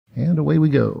And away we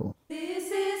go.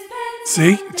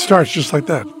 See? It starts just like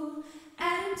that.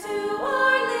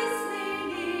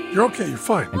 You're okay. You're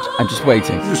fine. I'm just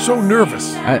waiting. You're so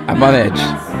nervous. I'm on edge.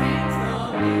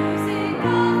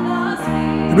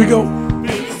 Here we go.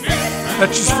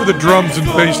 That's just for the drums and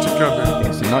bass to come in.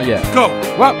 Okay, so not yet. Go.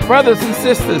 Well, brothers and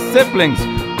sisters, siblings,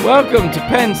 welcome to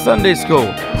Penn Sunday School.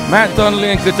 Matt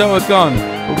Donnelly and Godot are gone,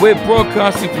 but we're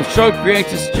broadcasting from Show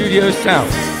Creator Studio South.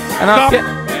 And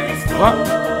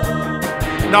What?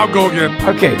 Now go again.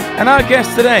 Okay, and our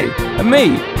guest today, and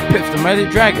me, Piff the Magic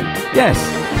Dragon. Yes,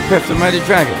 Piff the Magic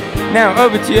Dragon. Now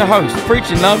over to your host,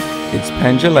 Preaching Love, it's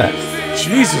Penn Jillette.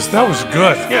 Jesus, that was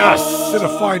good. Yes, did a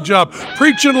fine job.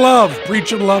 Preaching love,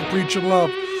 preaching love, preaching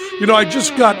love. You know, I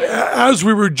just got, as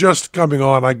we were just coming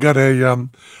on, I got a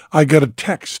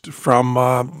text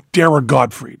from Dara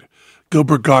Gottfried,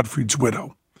 Gilbert Gottfried's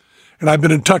widow. And I've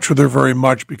been in touch with her very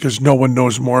much because no one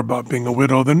knows more about being a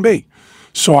widow than me.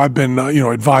 So I've been,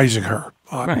 advising her.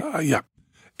 Yeah.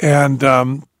 And,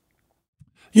 of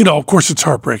course, it's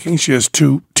heartbreaking. She has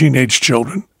 2 teenage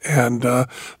children, and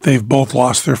they've both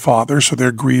lost their father, so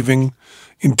they're grieving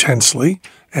intensely.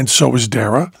 And so is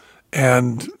Dara.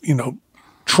 And,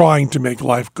 trying to make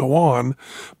life go on.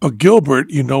 But Gilbert,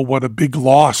 what a big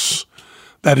loss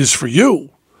that is for you.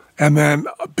 And then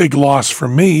a big loss for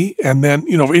me. And then,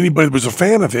 if anybody was a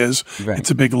fan of his, right, it's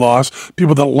a big loss.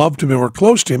 People that loved him and were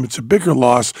close to him, it's a bigger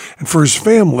loss. And for his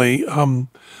family,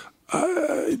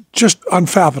 just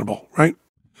unfathomable, right?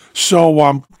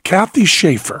 So Kathy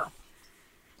Schaefer,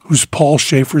 who's Paul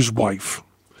Schaefer's wife,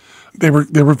 they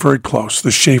were very close.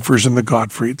 The Schaefers and the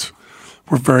Gottfrieds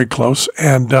were very close.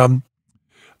 And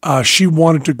she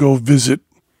wanted to go visit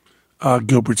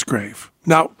Gilbert's grave.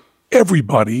 Now,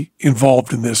 everybody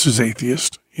involved in this is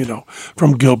atheist,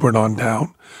 from Gilbert on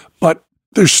down. But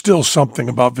there's still something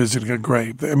about visiting a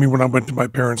grave. I mean, when I went to my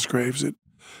parents' graves, it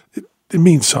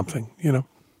means something,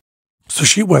 So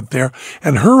she went there,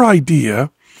 and her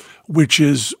idea, which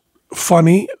is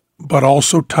funny but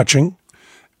also touching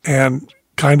and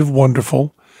kind of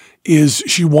wonderful, is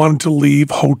she wanted to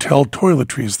leave hotel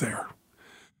toiletries there.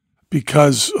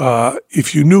 Because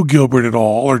if you knew Gilbert at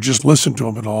all or just listened to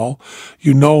him at all,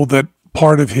 you know that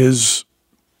part of his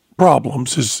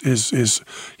problems,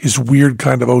 his weird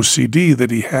kind of OCD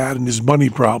that he had and his money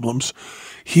problems,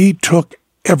 he took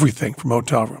everything from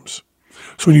hotel rooms.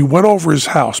 So when you went over his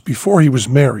house before he was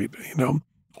married,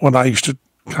 when I used to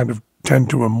kind of tend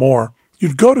to him more,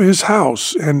 you'd go to his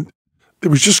house and there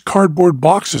was just cardboard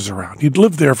boxes around. He'd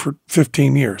lived there for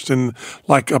 15 years in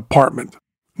like apartment.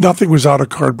 Nothing was out of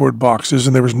cardboard boxes,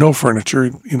 and there was no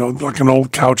furniture, like an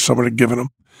old couch someone had given him,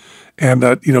 and,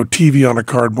 TV on a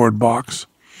cardboard box.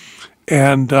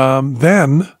 And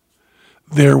then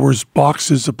there was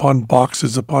boxes upon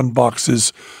boxes upon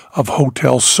boxes of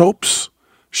hotel soaps,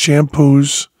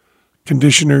 shampoos,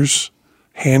 conditioners,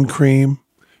 hand cream,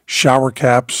 shower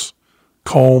caps,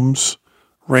 combs,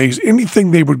 rays, anything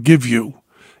they would give you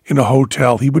in a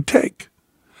hotel, he would take.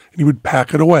 And he would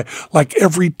pack it away. Like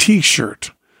every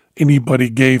T-shirt anybody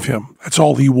gave him. That's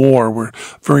all he wore, were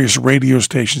various radio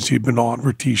stations he'd been on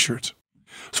were T-shirts.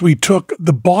 So he took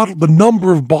the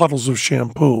number of bottles of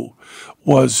shampoo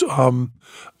was,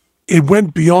 it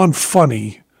went beyond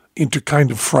funny into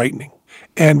kind of frightening.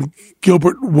 And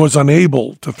Gilbert was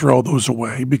unable to throw those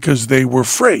away because they were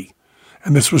free.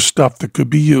 And this was stuff that could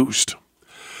be used.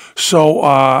 So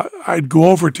I'd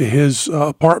go over to his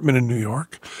apartment in New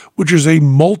York, which is a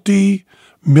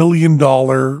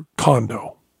multi-million-dollar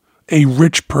condo. A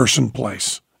rich person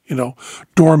place,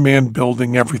 doorman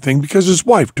building, everything, because his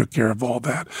wife took care of all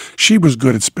that. She was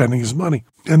good at spending his money.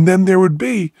 And then there would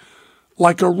be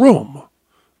like a room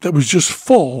that was just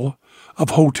full of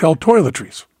hotel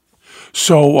toiletries.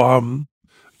 So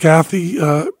Kathy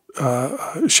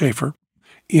Schaefer,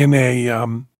 in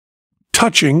a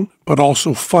touching but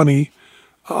also funny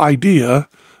idea,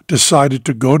 decided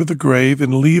to go to the grave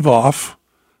and leave off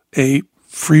a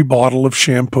free bottle of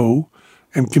shampoo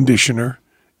and conditioner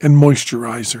and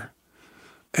moisturizer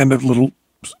and a little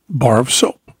bar of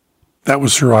soap. That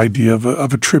was her idea of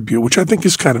a tribute, which I think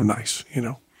is kind of nice,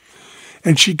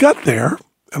 And she got there,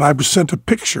 and I was sent a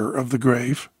picture of the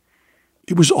grave.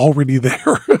 It was already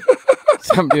there.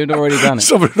 Somebody had already done it.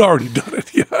 Somebody had already done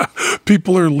it, yeah.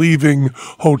 People are leaving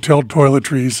hotel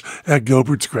toiletries at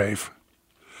Gilbert's grave.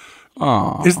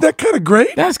 Aww. Isn't that kind of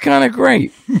great? That's kind of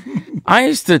great. I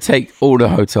used to take all the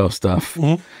hotel stuff.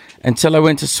 Mm-hmm. Until I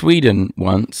went to Sweden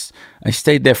once. I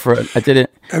stayed there I did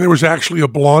it. And there was actually a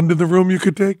blonde in the room you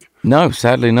could take? No,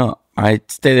 sadly not. I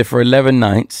stayed there for 11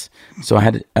 nights. So I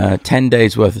had 10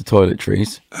 days worth of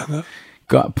toiletries.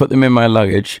 Uh-huh. Put them in my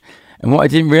luggage. And what I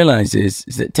didn't realize is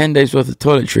that 10 days worth of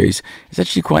toiletries is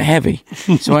actually quite heavy.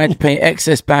 So I had to pay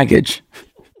excess baggage,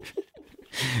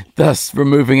 thus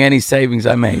removing any savings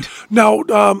I made. Now,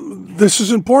 this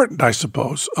is important, I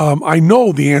suppose. I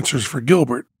know the answers for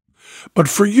Gilbert, but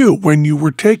for you, when you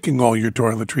were taking all your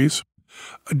toiletries,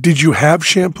 did you have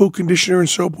shampoo, conditioner, and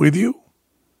soap with you?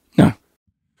 No.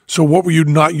 So what, were you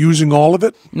not using all of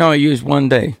it? No, I used one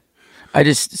day. I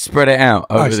just spread it out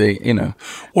over the.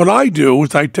 What I do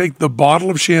is I take the bottle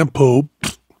of shampoo,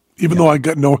 even though I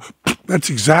got no, that's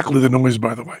exactly the noise,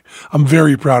 by the way. I'm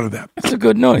very proud of that. That's a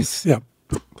good noise. Yeah.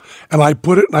 And I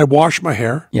put it and I wash my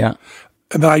hair. Yeah.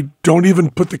 And then I don't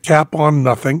even put the cap on,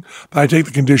 nothing. Then I take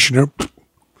the conditioner.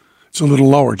 It's a little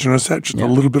lower. Do you notice that? Just a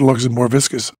little bit looks more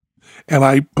viscous. And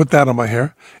I put that on my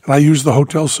hair. And I use the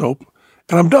hotel soap.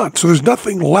 And I'm done. So there's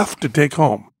nothing left to take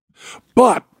home.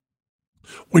 But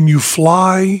when you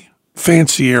fly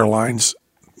fancy airlines,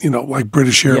 like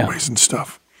British Airways and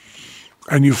stuff,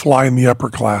 and you fly in the upper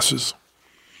classes,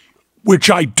 which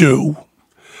I do,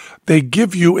 they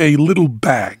give you a little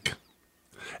bag.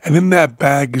 And in that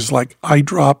bag is like eye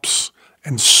drops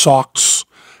and socks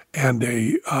and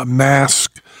a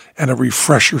mask and a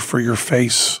refresher for your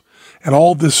face and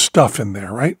all this stuff in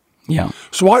there, right? Yeah.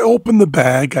 So I open the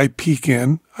bag, I peek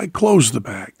in, I close the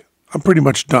bag. I'm pretty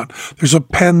much done. There's a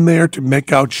pen there to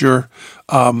make out your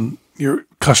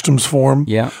customs form.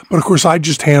 Yeah. But of course, I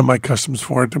just hand my customs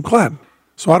form to Glenn.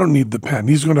 So I don't need the pen.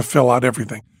 He's going to fill out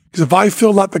everything. Because if I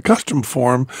filled out the custom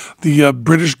form, the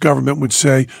British government would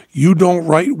say, you don't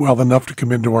write well enough to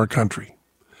come into our country.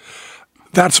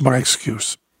 That's my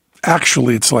excuse.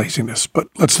 Actually, it's laziness, but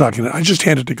let's not get it. I just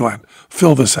hand it to Glenn.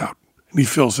 Fill this out. And he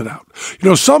fills it out.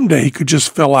 Someday he could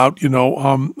just fill out,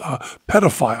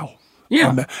 pedophile.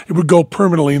 Yeah. It would go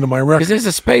permanently into my record. Because there's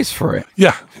a space for it.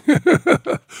 Yeah.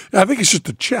 I think it's just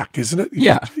a check, isn't it?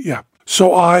 Yeah. Yeah.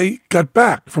 So I got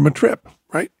back from a trip,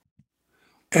 right?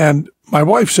 And my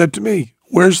wife said to me,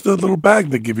 where's the little bag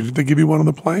they give you? Did they give you one on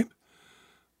the plane?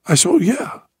 I said, well,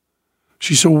 yeah.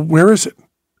 She said, well, where is it?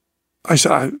 I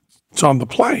said, it's on the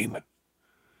plane.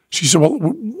 She said,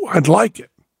 well, I'd like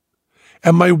it.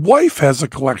 And my wife has a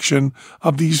collection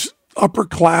of these upper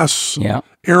class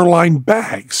airline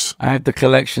bags. I have the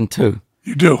collection too.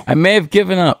 You do? I may have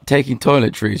given up taking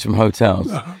toiletries from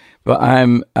hotels, but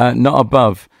I'm not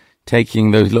above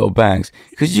taking those little bags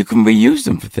because you can reuse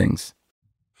them for things.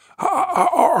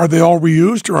 Are they all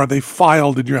reused or are they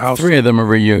filed in your house? 3 of them are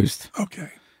reused.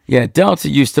 Okay. Yeah, Delta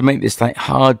used to make this like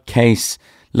hard case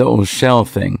little shell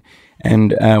thing,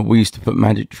 and we used to put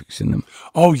magic tricks in them.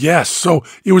 Oh, yes. So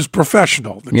it was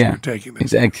professional that you were taking this.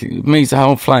 Exactly. It means the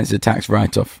whole flight's a tax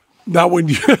write-off. Now, when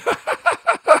you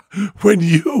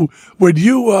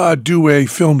do a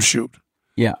film shoot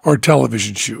or a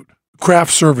television shoot,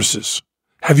 craft services,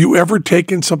 have you ever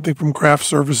taken something from craft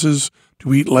services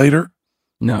to eat later?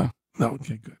 No. No,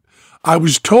 okay, good. I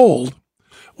was told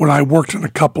when I worked on a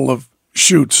couple of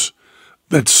shoots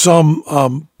that some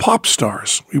pop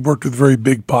stars, we worked with very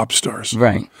big pop stars.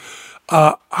 Right.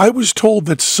 I was told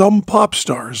that some pop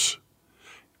stars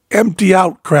empty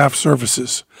out craft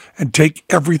services and take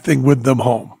everything with them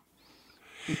home.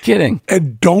 You're kidding.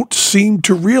 And don't seem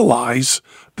to realize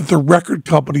that the record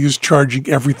company is charging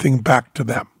everything back to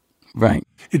them. Right.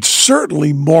 It's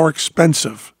certainly more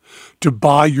expensive to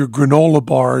buy your granola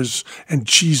bars and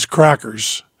cheese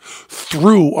crackers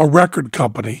through a record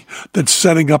company that's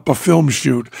setting up a film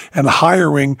shoot and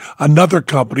hiring another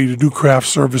company to do craft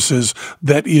services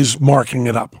that is marking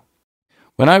it up.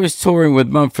 When I was touring with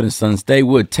Mumford & Sons, they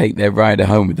would take their rider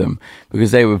home with them because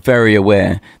they were very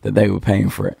aware that they were paying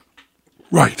for it.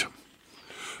 Right.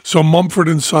 So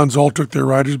Mumford & Sons all took their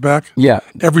riders back? Yeah.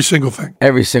 Every single thing?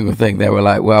 Every single thing. They were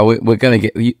like, well, we're going to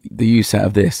get the use out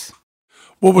of this.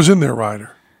 What was in their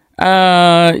rider?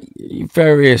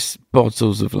 Various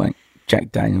bottles of like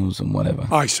Jack Daniels and whatever.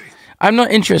 I see. I'm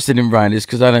not interested in riders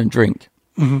because I don't drink.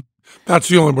 Mm-hmm. That's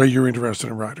the only way you're interested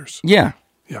in riders. Yeah.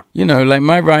 Yeah. Like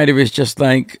my rider is just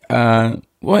like,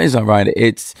 what is our rider?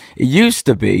 It used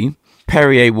to be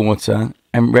Perrier water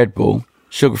and Red Bull,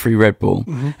 sugar-free Red Bull.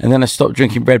 Mm-hmm. And then I stopped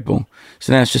drinking Red Bull.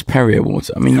 So now it's just Perrier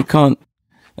water. I mean, you can't,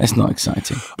 that's not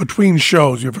exciting. Between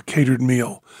shows, you have a catered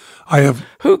meal.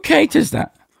 Who caters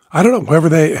that? I don't know. Whoever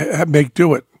they make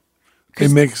do it. They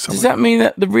make something. Does that mean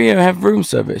that the Rio have room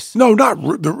service? No, not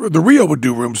the Rio would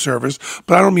do room service,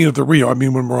 but I don't mean at the Rio. I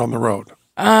mean when we're on the road.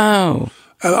 Oh.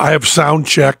 I have sound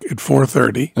check at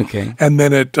 4:30. Okay. And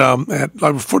then at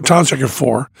sound check at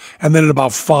 4, and then at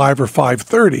about 5 or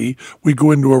 5:30, we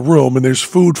go into a room and there's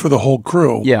food for the whole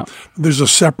crew. Yeah. There's a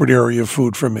separate area of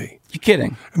food for me. You're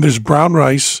kidding. And there's brown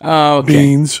rice,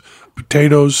 beans,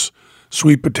 potatoes,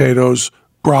 sweet potatoes,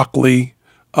 broccoli,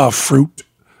 fruit,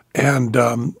 and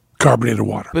carbonated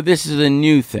water. But this is a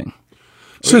new thing.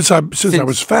 Since I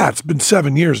was fat, it's been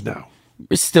 7 years now.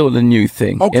 It's still a new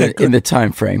thing in the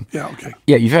time frame. Yeah, okay.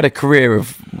 Yeah, you've had a career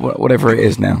of whatever it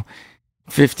is now.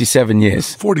 57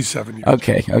 years. 47 years.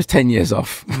 Okay, I was 10 years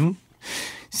off. Mm-hmm.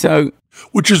 So...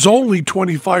 Which is only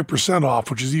 25% off,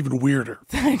 which is even weirder.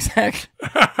 Exactly.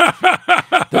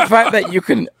 The fact that you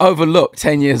can overlook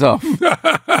 10 years off.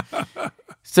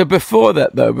 So before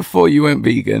that, though, before you went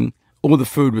vegan, all the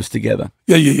food was together.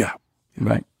 Yeah.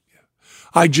 Right.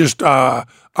 I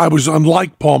was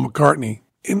unlike Paul McCartney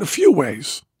in a few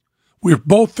ways. We're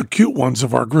both the cute ones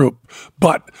of our group,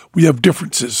 but we have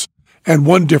differences. And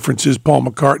one difference is Paul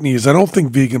McCartney is, I don't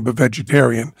think vegan, but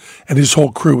vegetarian, and his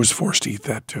whole crew was forced to eat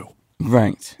that too.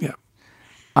 Right. Yeah.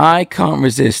 I can't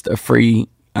resist a free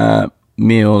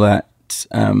meal at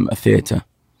a theatre.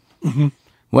 Mm-hmm.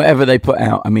 Whatever they put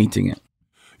out, I'm eating it.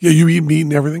 Yeah, you eat meat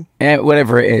and everything? Yeah,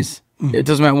 whatever it is. Mm-hmm. It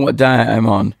doesn't matter what diet I'm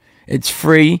on. It's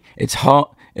free, it's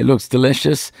hot, it looks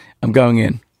delicious, I'm going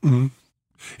in. Mm-hmm.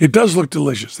 It does look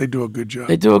delicious. They do a good job.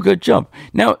 They do a good job.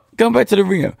 Now, going back to the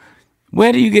Rio,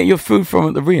 where do you get your food from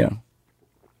at the Rio?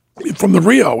 From the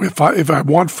Rio, if I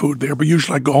want food there, but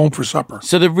usually I go home for supper.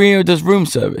 So the Rio does room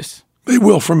service? They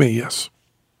will for me, yes.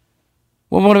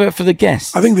 Well, what about for the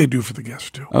guests? I think they do for the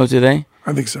guests too. Oh, do they?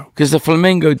 I think so. Because the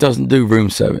Flamingo doesn't do room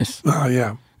service.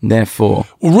 Yeah. Therefore.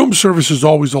 Well, room service is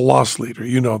always a loss leader.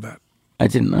 You know that. I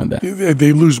didn't know that.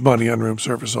 They lose money on room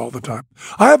service all the time.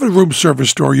 I have a room service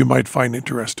story you might find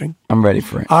interesting. I'm ready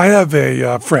for it. I have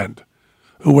a friend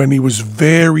who, when he was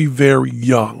very, very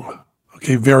young,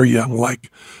 very young,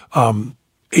 like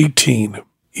 18,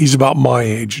 he's about my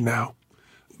age now,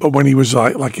 but when he was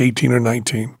like 18 or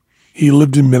 19, he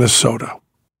lived in Minnesota.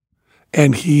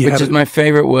 And Which is my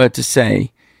favorite word to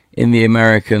say in the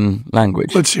American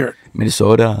language. Let's hear it.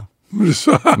 Minnesota.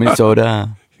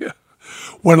 Minnesota. Yeah.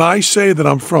 When I say that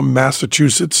I'm from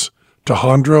Massachusetts to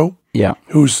Hondro,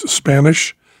 who's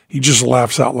Spanish, he just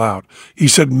laughs out loud. He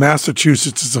said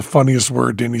Massachusetts is the funniest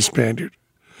word to any Spaniard.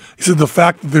 He said the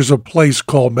fact that there's a place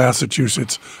called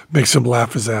Massachusetts makes him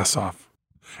laugh his ass off.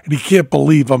 And he can't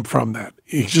believe I'm from that.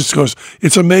 He just goes,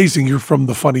 it's amazing you're from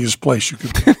the funniest place you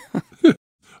could be.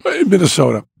 In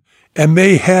Minnesota. And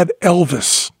they had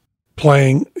Elvis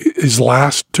playing his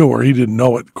last tour. He didn't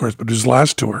know it, of course, but his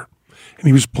last tour. And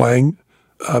he was playing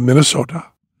Minnesota.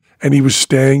 And he was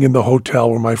staying in the hotel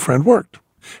where my friend worked.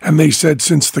 And they said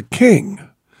since the king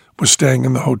was staying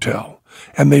in the hotel,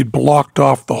 and they'd blocked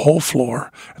off the whole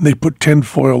floor, and they put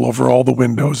tinfoil over all the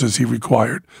windows as he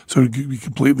required, so it could be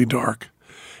completely dark.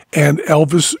 And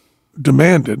Elvis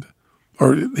demanded,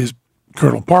 or his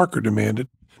Colonel Parker demanded,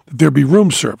 that there be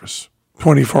room service,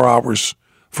 24 hours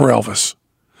for Elvis,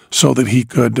 so that he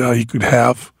could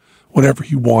have whatever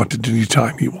he wanted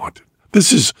anytime he wanted.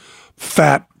 This is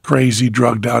fat, crazy,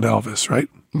 drugged out Elvis, right?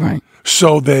 Right.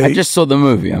 So I just saw the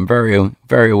movie. I'm very,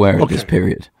 very aware of this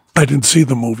period. I didn't see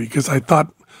the movie because I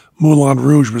thought Moulin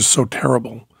Rouge was so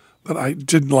terrible that I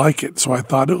didn't like it. So I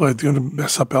thought, I'm going to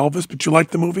mess up Elvis. But you like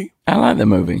the movie? I like the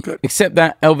movie. Good. Except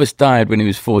that Elvis died when he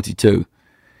was 42,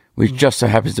 which just so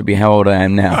happens to be how old I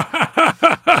am now.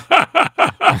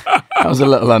 That was a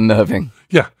little unnerving.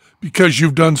 Yeah, because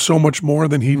you've done so much more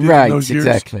than he did in those years.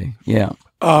 Right, exactly. Yeah.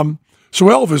 So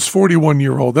Elvis,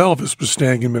 41-year-old Elvis, was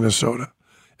staying in Minnesota.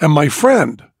 And my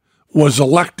friend was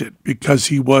elected because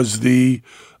he was the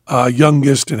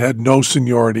youngest and had no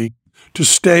seniority to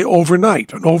stay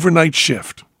overnight, an overnight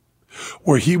shift,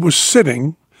 where he was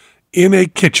sitting in a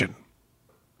kitchen,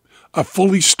 a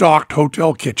fully stocked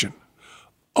hotel kitchen,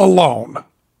 alone,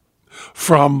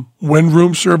 from when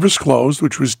room service closed,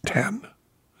 which was 10,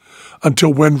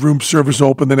 until when room service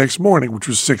opened the next morning, which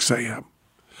was 6 a.m.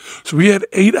 So he had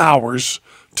 8 hours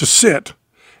to sit,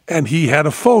 and he had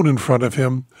a phone in front of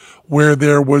him where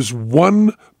there was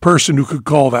one person who could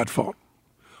call that phone.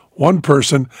 One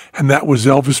person, and that was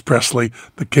Elvis Presley,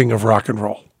 the king of rock and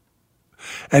roll.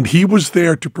 And he was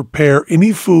there to prepare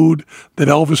any food that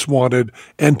Elvis wanted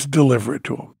and to deliver it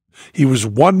to him. He was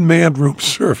one-man room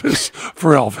service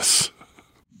for Elvis.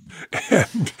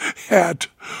 And at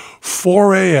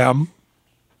 4 a.m.,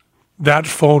 that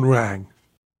phone rang.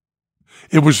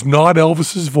 It was not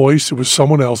Elvis's voice, it was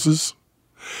someone else's.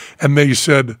 And they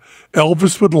said,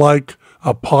 Elvis would like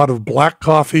a pot of black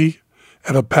coffee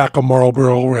and a pack of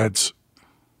Marlboro Reds.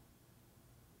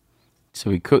 So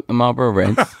he cooked the Marlboro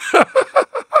Reds.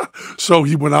 So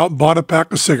he went out and bought a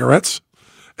pack of cigarettes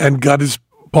and got his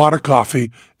pot of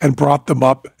coffee and brought them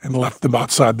up and left them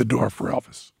outside the door for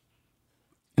Elvis.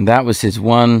 And that was his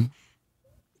one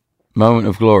moment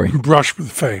of glory. Brush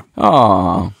with fame.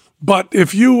 Oh. But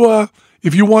if you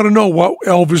If you want to know what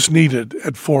Elvis needed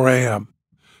at 4 a.m.,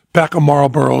 pack of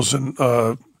Marlboros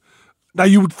and now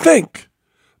you would think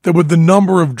that with the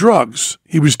number of drugs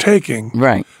he was taking,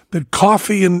 Right. that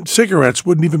coffee and cigarettes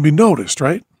wouldn't even be noticed,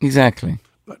 right? Exactly.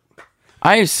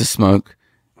 I used to smoke,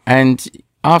 and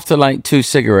after like 2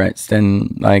 cigarettes,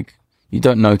 then like you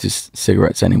don't notice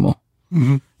cigarettes anymore.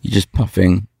 Mm-hmm. You're just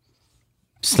puffing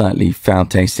slightly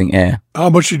foul-tasting air. How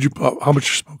much did you puff? How much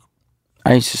you smoke?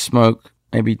 I used to smoke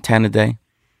maybe 10 a day.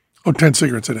 Oh, 10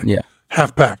 cigarettes a day. Yeah.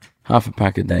 Half pack. Half a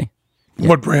pack a day. Yeah.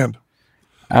 What brand?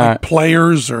 Like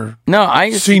Players or No, I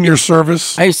used Senior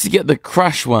Service? I used to get the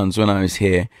Crush ones when I was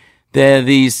here. They're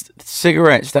these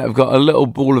cigarettes that have got a little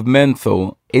ball of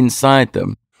menthol inside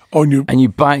them. Oh, and you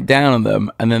bite down on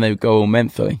them, and then they go all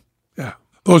mentholy. Yeah.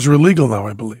 Those are illegal now,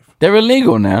 I believe. They're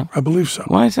illegal now? I believe so.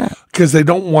 Why is that? Because they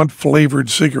don't want flavored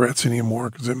cigarettes anymore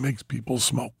because it makes people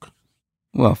smoke.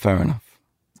 Well, fair enough.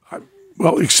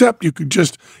 Well, except you could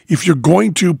just, if you're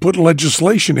going to put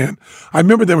legislation in, I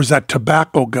remember there was that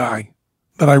tobacco guy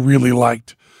that I really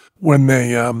liked when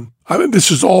they,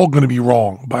 this is all going to be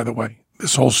wrong, by the way,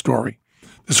 this whole story.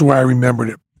 This is why I remembered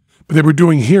it. But they were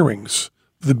doing hearings,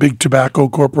 the big tobacco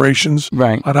corporations,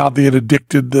 right, on how they had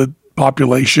addicted the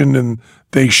population and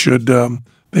they should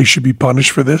be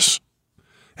punished for this.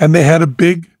 And they had a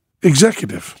big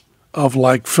executive of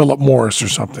like Philip Morris or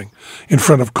something in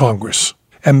front of Congress.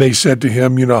 And they said to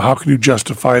him, how can you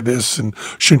justify this? And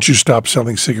shouldn't you stop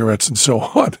selling cigarettes and so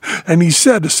on? And he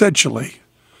said, essentially,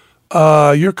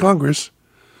 your Congress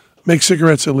makes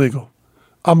cigarettes illegal.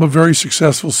 I'm a very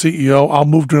successful CEO. I'll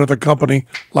move to another company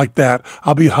like that.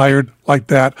 I'll be hired like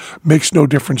that. Makes no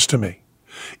difference to me.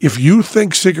 If you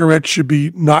think cigarettes should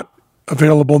be not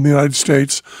available in the United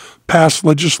States, pass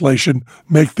legislation,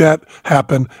 make that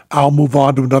happen. I'll move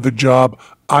on to another job.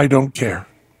 I don't care.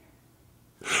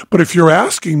 But if you're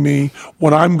asking me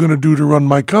what I'm going to do to run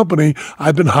my company,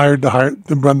 I've been hired to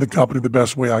run the company the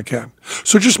best way I can.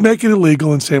 So just make it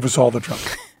illegal and save us all the trouble.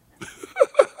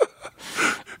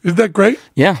 Isn't that great?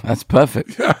 Yeah, that's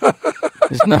perfect.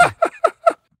 It's not.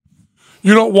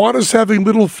 You don't want us having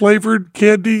little flavored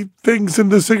candy things in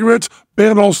the cigarettes?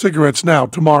 Ban all cigarettes now,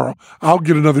 tomorrow. I'll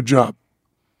get another job.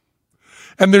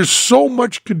 And there's so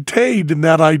much contained in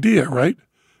that idea, right?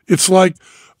 It's like,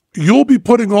 you'll be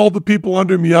putting all the people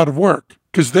under me out of work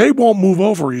because they won't move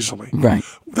over easily. Right.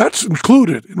 That's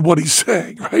included in what he's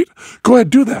saying, right? Go ahead,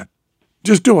 do that.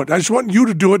 Just do it. I just want you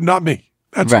to do it, not me.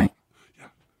 That's right.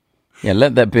 Yeah,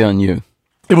 let that be on you.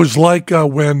 It was like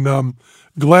when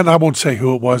Glenn, I won't say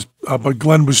who it was, but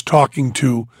Glenn was talking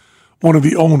to one of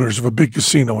the owners of a big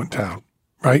casino in town,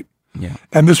 right? Yeah.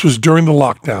 And this was during the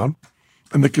lockdown,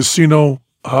 and the casino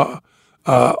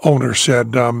owner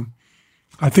said,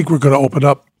 I think we're going to open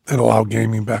up and allow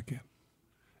gaming back in.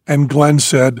 And Glenn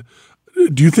said,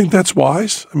 do you think that's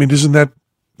wise? I mean, isn't that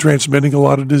transmitting a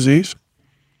lot of disease?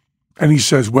 And he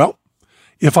says, well,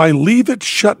 if I leave it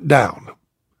shut down,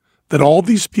 that all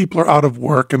these people are out of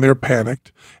work and they're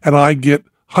panicked, and I get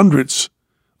hundreds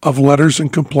of letters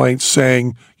and complaints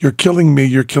saying, you're killing me,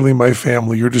 you're killing my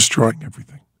family, you're destroying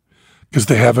everything, because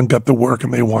they haven't got the work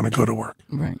and they want to go to work.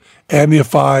 Right. And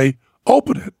if I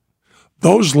open it,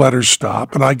 those letters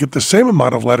stop, and I get the same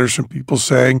amount of letters from people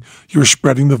saying, you're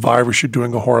spreading the virus, you're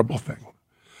doing a horrible thing.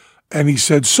 And he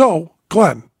said, so,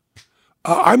 Glenn,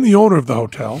 I'm the owner of the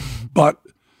hotel, but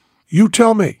you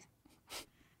tell me.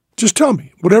 Just tell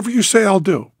me. Whatever you say, I'll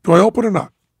do. Do I open or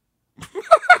not?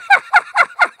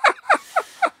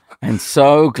 And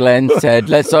so Glenn said,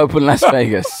 let's open Las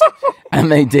Vegas.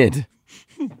 And they did.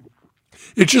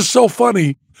 It's just so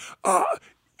funny.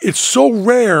 It's so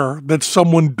rare that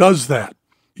someone does that.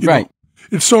 Right. know?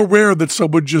 It's so rare that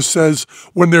someone just says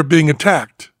when they're being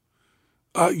attacked,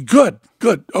 good,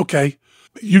 okay.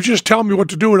 You just tell me what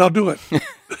to do and I'll do it.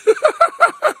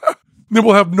 Then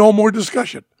we'll have no more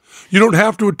discussion. You don't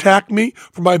have to attack me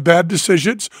for my bad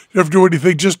decisions. You don't have to do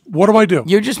anything. Just what do I do?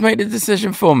 You just made a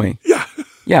decision for me. Yeah.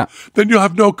 Yeah. Then you'll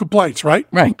have no complaints, right?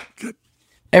 Right. Good.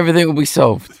 Everything will be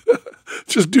solved.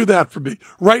 Just do that for me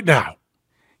right now.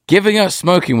 Giving up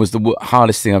smoking was the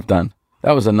hardest thing I've done.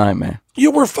 That was a nightmare.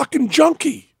 You were a fucking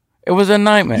junkie. It was a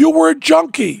nightmare. You were a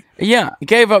junkie. Yeah. I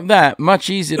gave up that much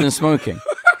easier than smoking.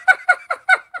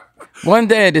 One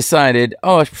day I decided,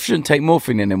 I shouldn't take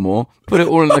morphine anymore. Put it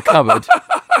all in the cupboard.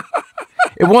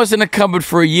 It was in a cupboard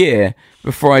for a year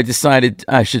before I decided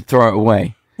I should throw it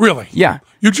away. Really? Yeah.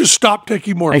 You just stopped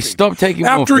taking morphine. I stopped taking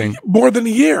morphine. After more than a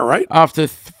year, right? After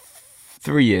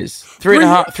 3 years. Three and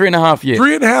a half years.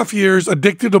 3.5 years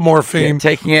addicted to morphine. Yeah,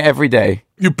 taking it every day.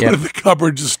 You put it in the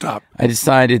cupboard to stop. I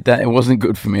decided that it wasn't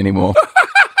good for me anymore.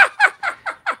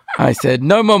 I said,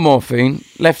 no more morphine.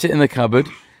 Left it in the cupboard.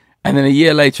 And then a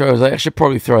year later, I was like, I should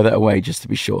probably throw that away just to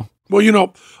be sure.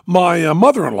 Well, my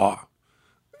mother-in-law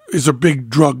is a big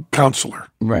drug counselor.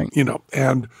 Right.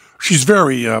 And she's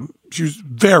very,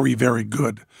 very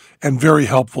good and very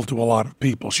helpful to a lot of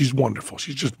people. She's wonderful.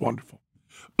 She's just wonderful.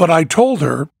 But I told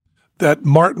her that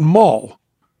Martin Mull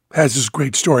has this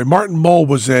great story. Martin Mull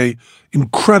was a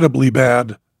incredibly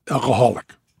bad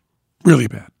alcoholic, really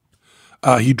bad.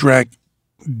 He drank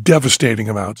devastating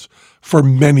amounts for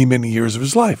many, many years of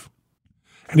his life.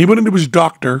 And he went into his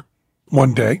doctor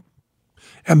one day,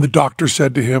 and the doctor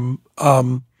said to him,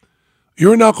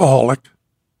 you're an alcoholic,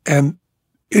 and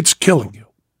it's killing you.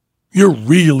 You're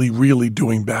really, really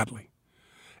doing badly.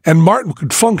 And Martin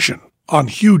could function on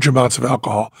huge amounts of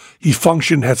alcohol. He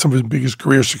functioned, had some of his biggest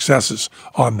career successes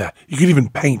on that. He could even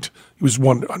paint. He was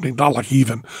one, not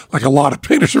like a lot of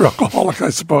painters are alcoholic, I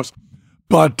suppose.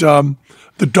 But the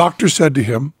doctor said to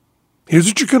him, here's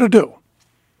what you're going to do.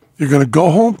 You're going to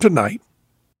go home tonight,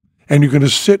 and you're going to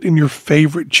sit in your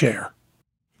favorite chair,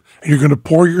 and you're going to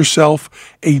pour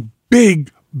yourself a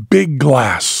big, big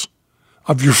glass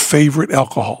of your favorite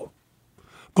alcohol,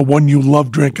 the one you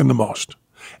love drinking the most.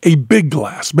 A big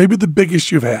glass, maybe the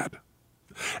biggest you've had.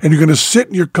 And you're going to sit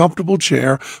in your comfortable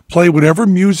chair, play whatever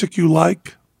music you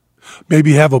like,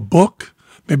 maybe have a book,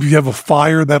 maybe you have a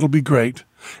fire, that'll be great.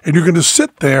 And you're going to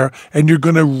sit there and you're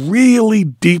going to really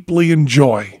deeply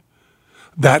enjoy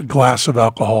that glass of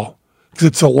alcohol because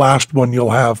it's the last one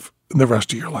you'll have in the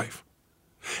rest of your life.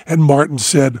 And Martin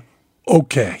said,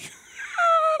 okay.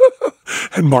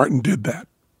 And Martin did that.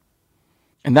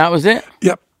 And that was it?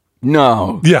 Yep.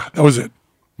 No. Yeah, that was it.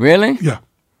 Really? Yeah.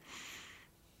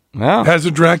 Wow.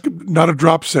 Hasn't drank not a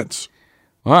drop since.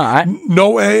 Well,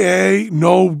 No AA,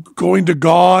 no going to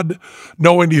God,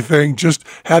 no anything. Just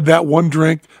had that one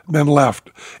drink and then left.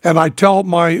 And I tell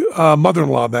my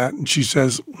mother-in-law that, and she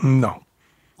says, no.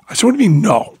 I said, what do you mean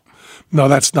no? No,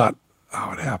 that's not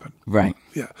how it happened. Right.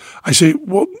 Yeah. I say,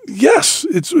 well, yes,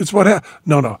 it's what happened.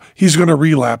 No, he's going to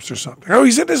relapse or something. Oh,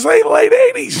 he's in his late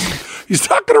 80s. He's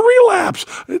not going to relapse.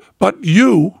 But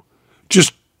you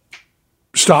just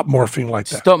stop morphine like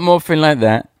that. Stop morphine like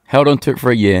that. Held on to it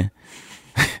for a year.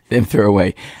 Then threw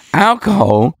away.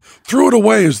 Alcohol. Threw it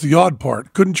away is the odd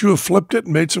part. Couldn't you have flipped it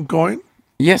and made some coin?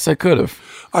 Yes, I could have.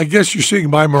 I guess you're seeing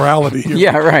my morality here.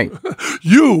 Yeah, right.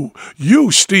 You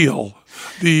steal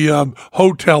the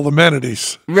hotel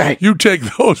amenities. Right. You take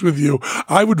those with you.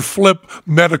 I would flip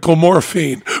medical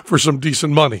morphine for some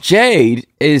decent money. Jade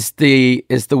is the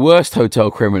worst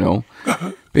hotel criminal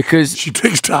because she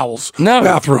takes towels, no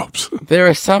bathrobes. There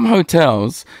are some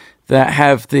hotels that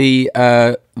have the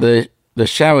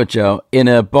shower gel in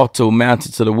a bottle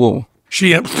mounted to the wall.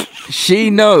 She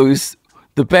knows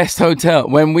the best hotel.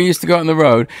 When we used to go on the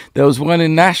road, there was one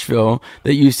in Nashville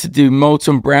that used to do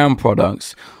Molton Brown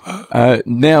products,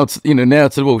 nailed to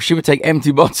the wall. She would take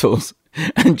empty bottles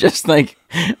and just like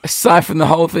siphon the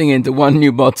whole thing into one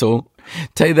new bottle,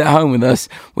 take that home with us.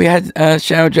 We had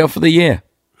shower gel for the year.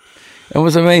 It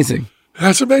was amazing.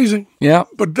 That's amazing. Yeah.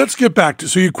 But let's get back to,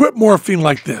 so you quit morphine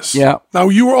like this. Yeah. Now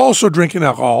you were also drinking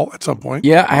alcohol at some point.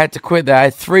 Yeah, I had to quit that. I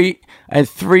had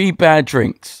three bad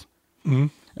drinks. Mm-hmm.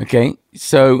 Okay.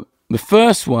 So the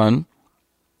first one,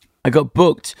 I got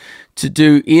booked to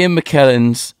do Ian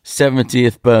McKellen's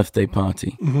 70th birthday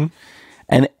party. Mm-hmm.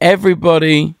 And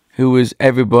everybody who was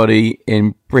everybody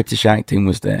in British acting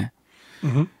was there.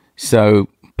 Mm-hmm. So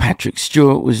Patrick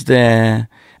Stewart was there.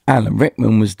 Alan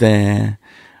Rickman was there.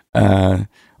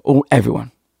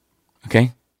 Everyone.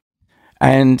 Okay.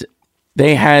 And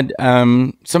they had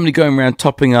somebody going around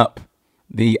topping up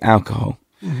the alcohol.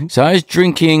 Mm-hmm. So I was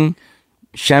drinking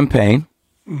champagne,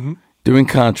 mm-hmm. doing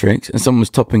card tricks, and someone was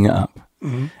topping it up.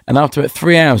 Mm-hmm. And after about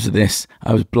 3 hours of this,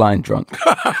 I was blind drunk.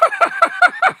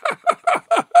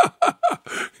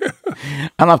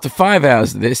 And after 5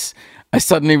 hours of this, I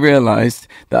suddenly realized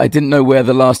that I didn't know where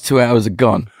the last 2 hours had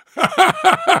gone.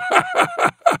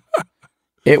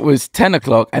 It was 10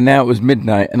 o'clock and now it was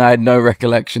midnight and I had no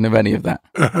recollection of any of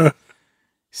that.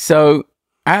 So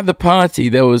at the party,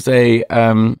 there was they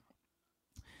had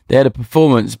a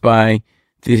performance by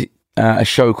a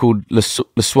show called Le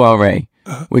Soirée,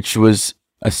 which was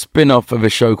a spin-off of a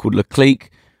show called Le Clique.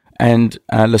 And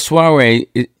Le Soirée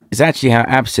is actually how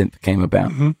Absinthe came about.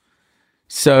 Mm-hmm.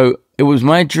 So it was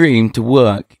my dream to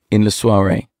work in Le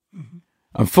Soirée. Mm-hmm.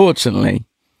 Unfortunately,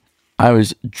 I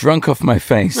was drunk off my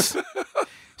face.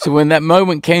 So when that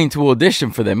moment came to audition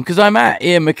for them, because I'm at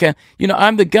Ian McKellen,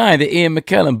 I'm the guy that Ian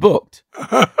McKellen booked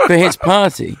for his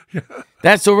party. Yeah.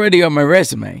 That's already on my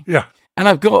resume. Yeah. And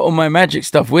I've got all my magic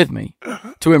stuff with me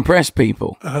to impress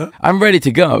people. I'm ready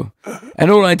to go.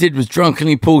 And all I did was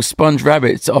drunkenly pull sponge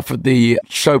rabbits off of the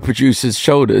show producer's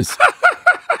shoulders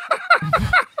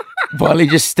while he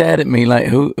just stared at me like,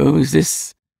 who is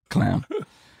this clown?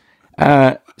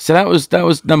 So that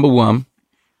was number one.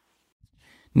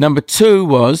 Number two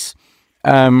was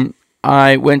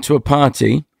I went to a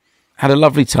party, had a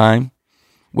lovely time,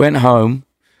 went home.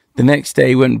 The next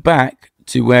day went back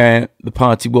to where the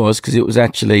party was because it was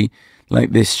actually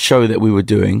like this show that we were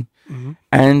doing.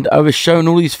 And I was shown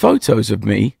all these photos of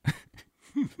me,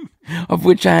 of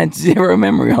which I had zero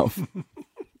memory of,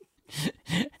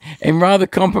 in rather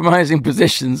compromising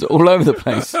positions all over the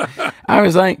place. I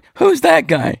was like, who's that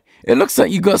guy? It looks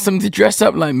like you got something to dress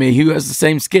up like me who has the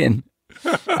same skin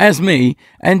as me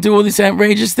and do all these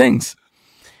outrageous things.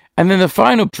 And then the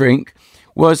final drink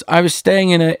was I was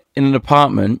staying in an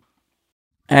apartment,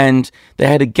 and they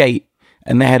had a gate,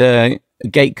 and they had a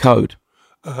gate code.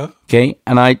 Okay,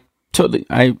 and I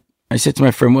said to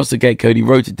my friend, "What's the gate code?" He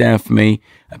wrote it down for me.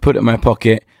 I put it in my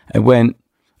pocket. I went,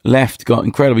 left, got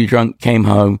incredibly drunk, came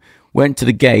home, went to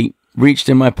the gate, reached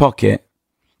in my pocket,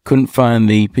 couldn't find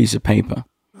the piece of paper.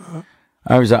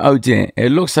 I was like, "Oh dear!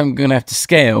 It looks like I'm going to have to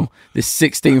scale this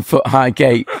 16-foot high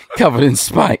gate covered in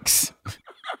spikes."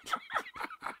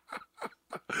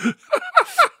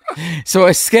 So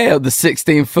I scaled the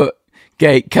 16-foot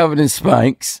gate covered in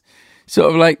spikes, sort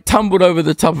of like tumbled over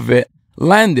the top of it,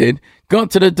 landed,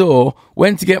 got to the door,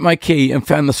 went to get my key, and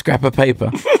found the scrap of paper.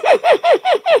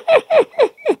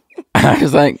 I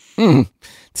was like,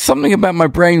 something about my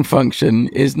brain function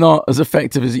is not as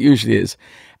effective as it usually is.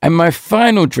 And my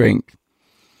final drink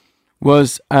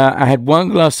was I had one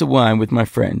glass of wine with my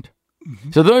friend.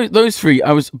 So those three,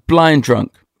 I was blind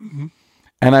drunk.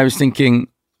 And I was thinking,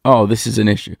 oh, this is an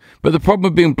issue. But the problem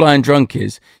with being blind drunk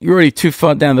is you're already too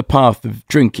far down the path of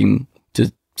drinking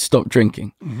to stop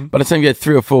drinking. By the time you get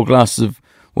 3 or 4 glasses of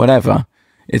whatever,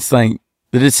 it's like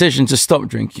the decision to stop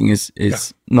drinking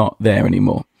is not there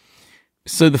anymore.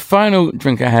 So the final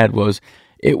drink I had was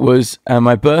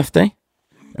my birthday.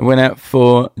 I went out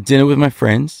for dinner with my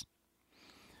friends.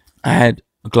 I had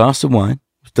a glass of wine.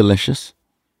 It was delicious.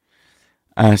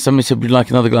 Somebody said, would you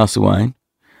like another glass of wine?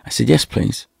 I said, yes,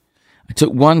 please. I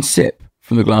took one sip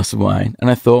from the glass of wine and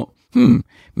I thought,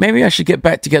 maybe I should get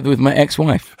back together with my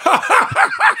ex-wife.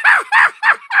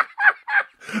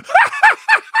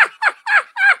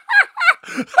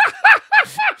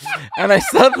 And I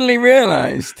suddenly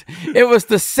realized it was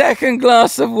the second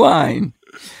glass of wine.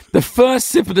 The first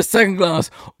sip of the second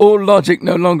glass, all logic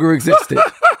no longer existed.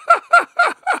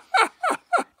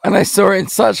 And I saw it in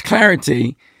such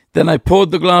clarity, then I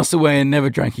poured the glass away and never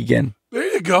drank again.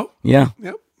 There you go. Yeah.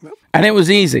 Yep. And it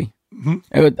was easy.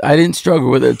 I didn't struggle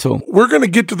with it at all. We're going to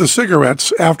get to the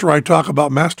cigarettes after I talk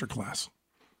about Masterclass.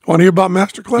 Want to hear about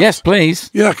Masterclass? Yes, please.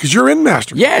 Yeah, because you're in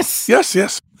Masterclass. Yes.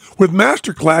 Yes. With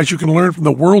Masterclass, you can learn from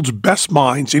the world's best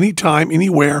minds anytime,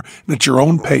 anywhere, and at your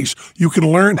own pace. You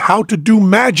can learn how to do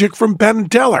magic from Penn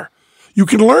and Teller. You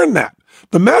can learn that.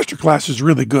 The Masterclass is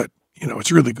really good.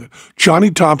 It's really good. Johnny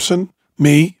Thompson,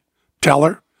 me,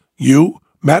 Teller, you,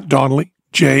 Matt Donnelly,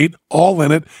 Jade, all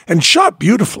in it, and shot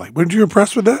beautifully. Weren't you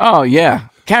impressed with that? Oh, yeah.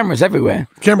 Cameras everywhere.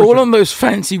 All on those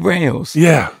fancy rails.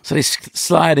 Yeah. So they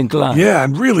slide and glide. Yeah,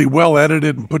 and really well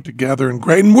edited and put together and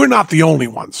great. And we're not the only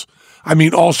ones. I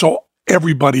mean, also,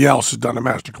 everybody else has done a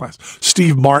Masterclass.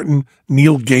 Steve Martin,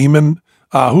 Neil Gaiman.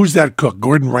 Who's that cook?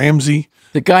 Gordon Ramsay.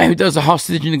 The guy who does the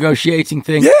hostage negotiating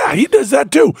thing. Yeah, he does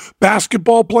that too.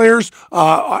 Basketball players,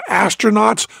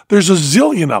 astronauts, there's a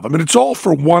zillion of them, and it's all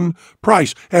for one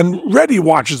price. And Reddy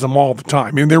watches them all the time.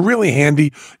 I mean, they're really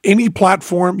handy. Any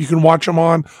platform you can watch them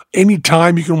on, any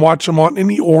time you can watch them on,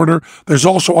 any order. There's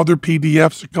also other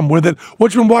PDFs that come with it.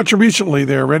 What you been watching recently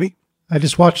there, Reddy? I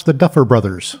just watched the Duffer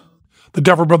Brothers. The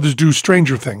Duffer Brothers do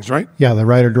Stranger Things, right? Yeah, the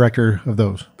writer-director of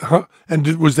those.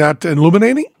 And was that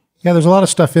illuminating? Yeah, there's a lot of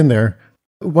stuff in there.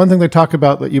 One thing they talk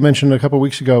about that you mentioned a couple of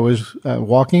weeks ago is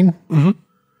walking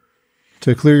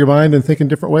to clear your mind and think in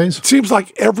different ways. It seems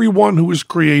like everyone who is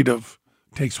creative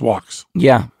takes walks.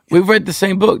 Yeah. We read the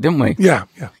same book, didn't we? Yeah.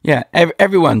 Yeah,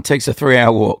 everyone takes a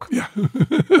 3-hour walk. Yeah.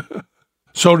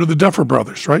 So do the Duffer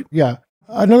Brothers, right? Yeah.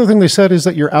 Another thing they said is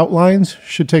that your outlines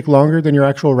should take longer than your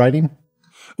actual writing.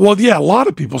 Well, yeah, a lot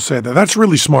of people say that. That's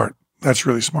really smart.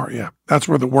 Yeah. That's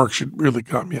where the work should really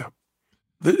come, yeah.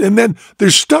 And then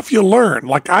there's stuff you learn.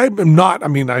 Like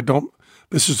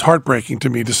this is heartbreaking to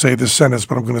me to say this sentence,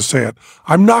 but I'm going to say it.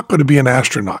 I'm not going to be an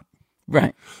astronaut.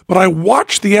 Right. But I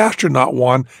watched the astronaut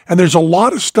one, and there's a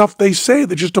lot of stuff they say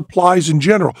that just applies in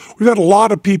general. We've had a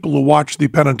lot of people who watch the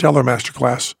Penn and Teller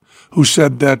Masterclass who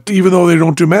said that even though they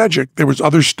don't do magic, there was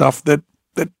other stuff that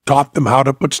taught them how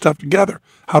to put stuff together,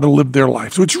 how to live their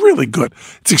life. So it's really good.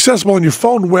 It's accessible on your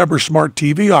phone, web, or smart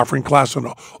TV, offering class on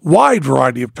a wide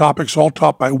variety of topics, all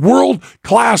taught by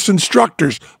world-class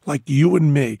instructors like you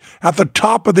and me, at the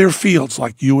top of their fields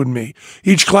like you and me.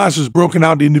 Each class is broken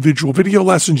out into individual video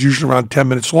lessons, usually around 10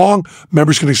 minutes long.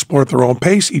 Members can explore at their own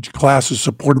pace. Each class is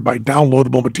supported by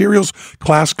downloadable materials,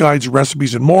 class guides,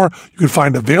 recipes, and more. You can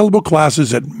find available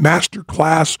classes at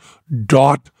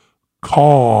masterclass.com.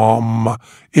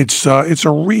 It's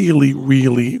a really,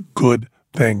 really good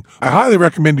thing. I highly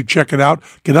recommend you check it out.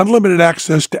 Get unlimited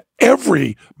access to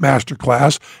every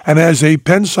masterclass. And as a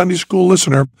Penn Sunday School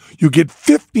listener, you get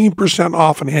 15%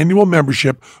 off an annual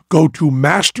membership. Go to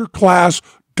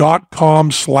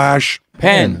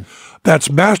masterclass.com/Penn. That's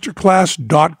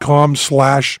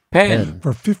masterclass.com/Penn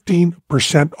for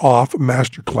 15% off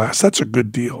masterclass. That's a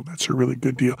good deal. That's a really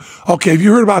good deal. Okay, have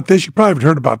you heard about this? You probably haven't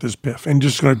heard about this, Piff, and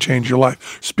just going to change your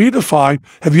life. Speedify.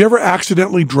 Have you ever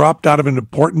accidentally dropped out of an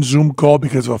important Zoom call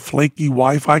because of a flaky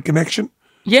Wi-Fi connection?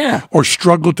 Yeah. Or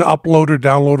struggled to upload or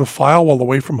download a file while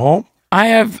away from home? I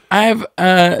have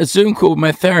a Zoom call with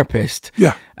my therapist.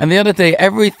 Yeah. And the other day,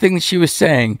 everything she was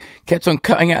saying kept on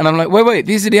cutting out. And I'm like, wait,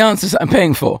 these are the answers I'm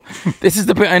paying for. This is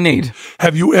the bit I need.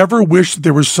 Have you ever wished that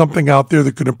there was something out there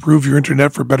that could improve your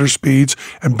internet for better speeds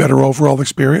and better overall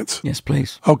experience? Yes,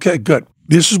 please. Okay, good.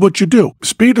 This is what you do.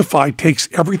 Speedify takes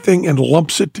everything and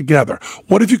lumps it together.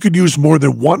 What if you could use more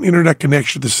than one internet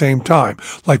connection at the same time,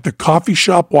 like the coffee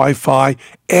shop Wi-Fi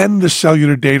and the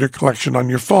cellular data collection on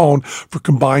your phone for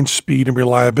combined speed and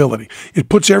reliability? It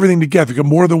puts everything together. You get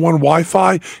more than one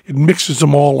Wi-Fi, it mixes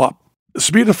them all up.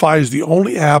 Speedify is the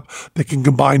only app that can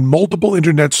combine multiple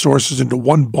internet sources into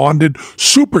one bonded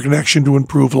super connection to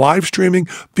improve live streaming,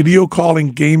 video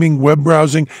calling, gaming, web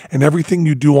browsing, and everything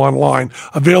you do online.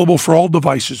 Available for all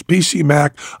devices, PC,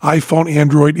 Mac, iPhone,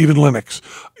 Android, even Linux.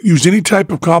 Use any type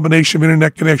of combination of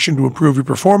internet connection to improve your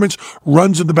performance.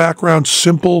 Runs in the background,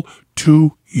 simple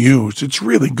to use. It's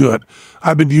really good.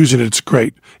 I've been using it. It's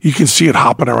great. You can see it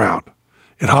hopping around.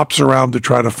 It hops around to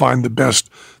try to find the best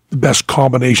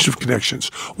combination of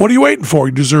connections. What are you waiting for?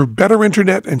 You deserve better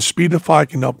internet, and Speedify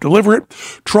can help deliver it.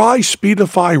 Try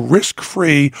Speedify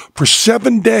risk-free for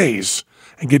 7 days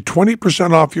and get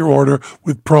 20% off your order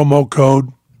with promo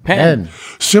code Penn.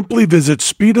 Simply visit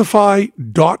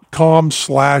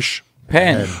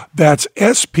speedify.com/Penn. That's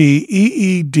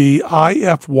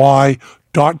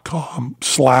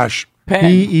SPEEDIFY.com/Penn.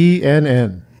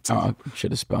 PENN. Oh, I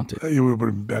should have spelled it. It would have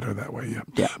been better that way, yeah.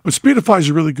 Yeah. But Speedify is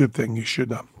a really good thing. You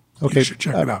should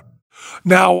check it out.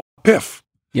 Now, Piff,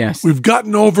 Yes. we've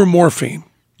gotten over morphine.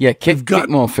 Yeah, kick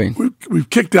morphine. We've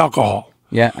kicked alcohol.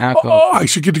 Yeah, alcohol. Oh, I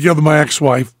should get together with my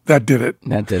ex-wife. That did it.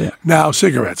 That did it. Now,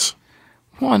 cigarettes.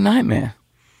 What a nightmare.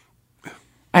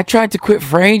 I tried to quit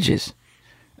for ages,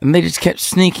 and they just kept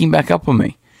sneaking back up on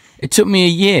me. It took me a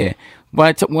year.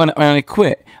 When I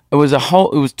quit, it was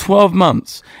 12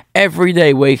 months. Every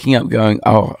day waking up going,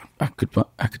 oh, I could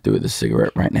do with a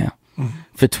cigarette right now. Mm-hmm.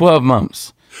 For 12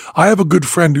 months. I have a good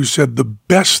friend who said the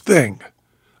best thing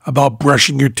about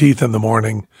brushing your teeth in the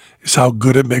morning is how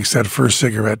good it makes that first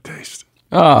cigarette taste.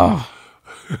 Oh.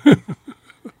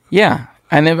 Yeah.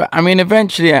 And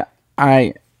eventually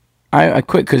I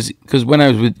quit because when I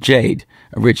was with Jade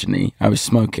originally, I was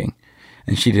smoking,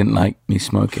 and she didn't like me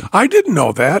smoking. I didn't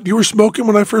know that. You were smoking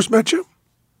when I first met you?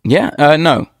 Yeah.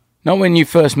 No. Not when you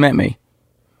first met me.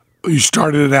 You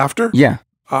started it after? Yeah.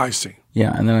 I see.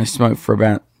 Yeah. And then I smoked for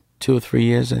about 2 or 3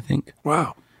 years, I think.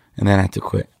 Wow. And then I had to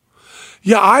quit.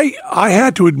 Yeah, I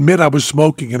had to admit I was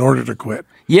smoking in order to quit.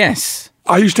 Yes.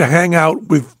 I used to hang out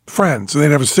with friends, and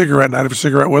they'd have a cigarette, and I'd have a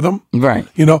cigarette with them. Right.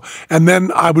 And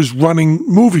then I was running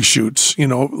movie shoots,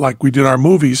 like we did our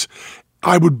movies.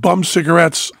 I would bum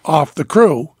cigarettes off the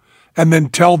crew and then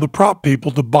tell the prop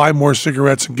people to buy more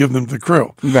cigarettes and give them to the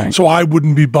crew. Right. So I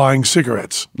wouldn't be buying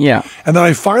cigarettes. Yeah. And then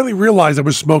I finally realized I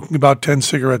was smoking about 10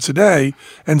 cigarettes a day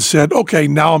and said, okay,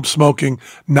 now I'm smoking.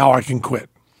 Now I can quit.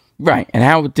 Right. And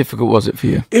how difficult was it for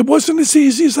you? It wasn't as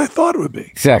easy as I thought it would be.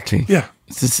 Exactly. Yeah.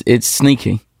 It's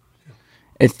sneaky.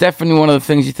 It's definitely one of the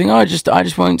things you think, I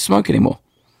just won't smoke anymore.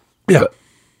 Yeah.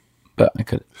 But I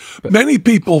could. Many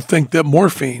people think that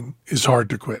morphine is hard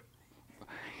to quit.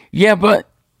 Yeah, but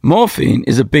morphine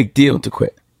is a big deal to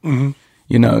quit. Mm-hmm.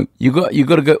 You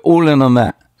got to go all in on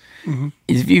that. Mm-hmm.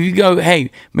 If you go,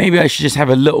 hey, maybe I should just have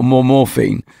a little more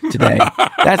morphine today,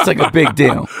 that's like a big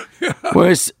deal. Yeah.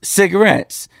 Whereas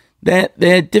cigarettes,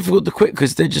 they're difficult to quit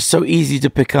because they're just so easy to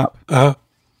pick up. Uh-huh.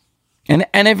 And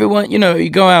everyone, you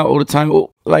go out all the time,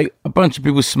 like a bunch of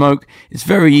people smoke. It's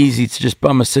very easy to just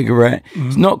bum a cigarette. Mm-hmm.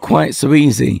 It's not quite so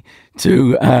easy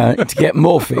to get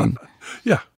morphine.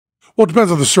 Yeah. Well, it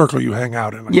depends on the circle you hang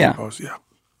out in, I suppose. Yeah.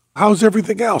 How's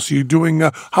everything else? How are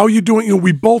you doing? You know,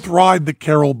 we both ride the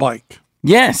Carol bike.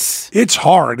 Yes. It's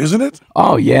hard, isn't it?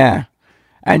 Oh, yeah.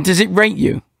 And does it rate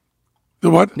you? The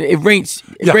what? It rates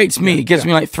me. It gives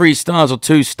me like 3 stars or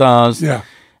 2 stars. Yeah.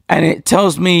 And it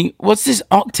tells me, what's this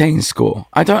octane score?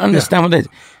 I don't understand what it is.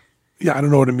 Yeah, I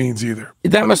don't know what it means either.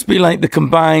 That must be like your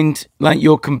combined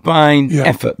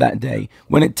effort that day,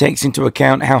 when it takes into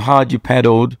account how hard you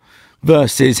pedaled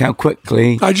versus how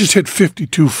quickly. I just hit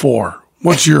 52.4.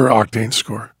 What's your octane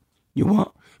score? You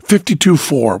what?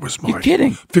 52.4 was mine. You're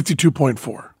kidding.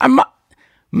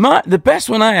 52.4. The best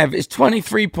one I have is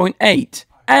 23.8,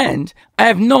 and I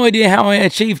have no idea how I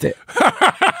achieved it.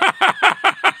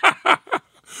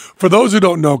 For those who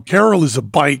don't know, Carol is a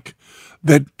bike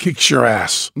that kicks your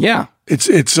ass. Yeah. It's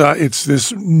a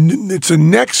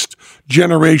next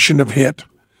generation of HIIT,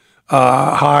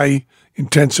 high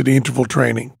intensity interval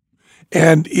training.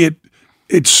 And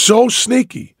it's so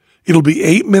sneaky. It'll be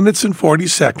 8 minutes and 40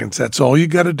 seconds. That's all you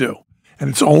got to do. And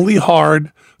it's only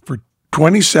hard for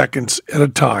 20 seconds at a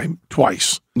time,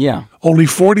 twice. Yeah. Only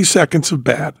 40 seconds of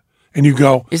bad. And you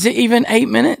go. Is it even 8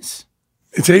 minutes?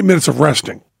 It's 8 minutes of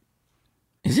resting.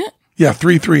 Is it? Yeah,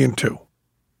 3, 3, and 2.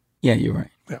 Yeah, you're right.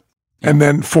 Yeah. And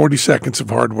then 40 seconds of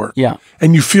hard work. Yeah.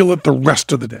 And you feel it the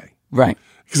rest of the day. Right.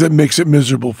 Because it makes it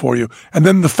miserable for you. And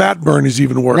then the fat burn is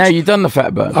even worse. Now you've done the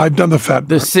fat burn. I've done the fat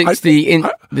burn. The 60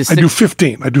 I do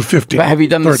 15. I do 15. But have you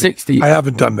done 30. the 60? I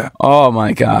haven't done that. Oh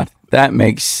my God. That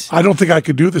makes. I don't think I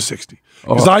could do the 60.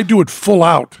 Because I do it full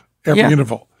out every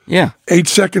interval. Yeah. 8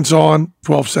 seconds on,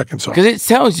 12 seconds off. Because it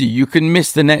tells you can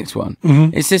miss the next one.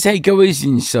 Mm-hmm. It says, hey, go easy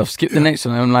on yourself, skip the next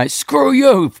one. I'm like, screw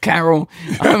you, Carol.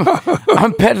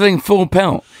 I'm pedaling full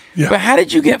pelt. Yeah. But how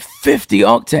did you get 50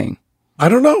 octane? I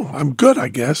don't know. I'm good, I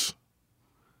guess.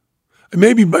 It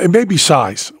may be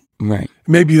size. Right. It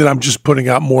may be that I'm just putting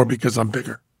out more because I'm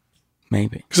bigger.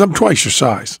 Maybe. Because I'm twice your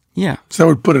size. Yeah. So that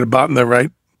would put it about in the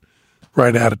right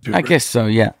attitude. I guess so,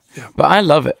 yeah. Yeah. But I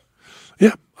love it.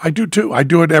 Yeah, I do too. I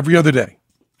do it every other day.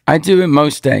 I do it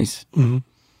most days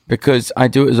because I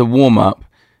do it as a warm-up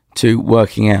to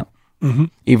working out,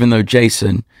 even though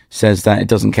Jason says that it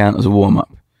doesn't count as a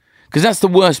warm-up. Because that's the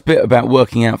worst bit about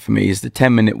working out for me is the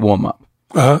 10-minute warm-up.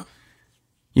 Uh-huh.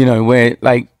 You know, where,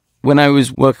 like, when I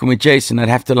was working with Jason, I'd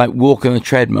have to, like, walk on a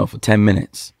treadmill for 10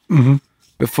 minutes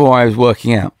before I was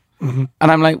working out. And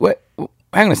I'm like, wait,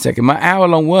 hang on a second, my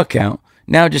hour-long workout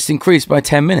now just increased by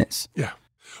 10 minutes. Yeah.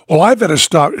 Well, I've got to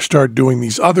start doing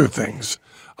these other things.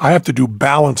 I have to do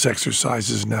balance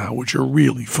exercises now, which are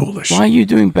really foolish. Why are you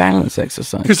doing balance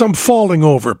exercise? Because I'm falling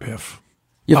over, Piff.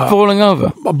 You're falling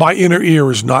over. My inner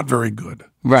ear is not very good.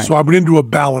 Right. So I went into a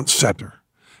balance center,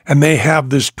 and they have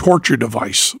this torture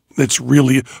device that's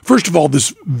really, first of all,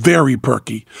 this very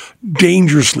perky,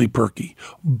 dangerously perky,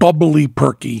 bubbly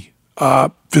perky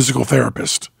physical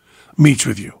therapist meets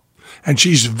with you. And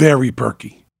she's very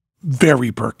perky.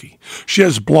 Very perky. She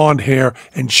has blonde hair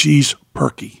and she's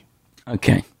perky.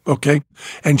 Okay. Okay.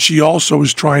 And she also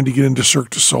is trying to get into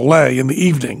Cirque du Soleil in the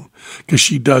evening because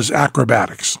she does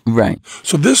acrobatics. Right.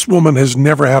 So this woman has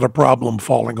never had a problem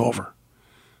falling over.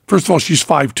 First of all, she's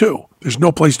 5'2". There's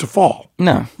no place to fall.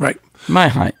 No. Right. My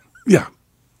height. Yeah.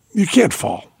 You can't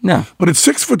fall. No. But at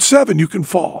 6'7", you can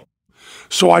fall.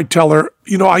 So I tell her,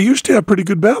 you know, I used to have pretty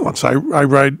good balance. I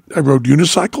rode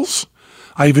unicycles.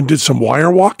 I even did some wire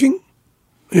walking.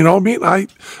 You know what I mean?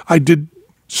 I did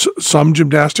some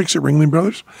gymnastics at Ringling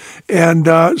Brothers. And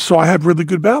so I had really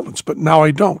good balance, but now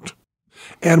I don't.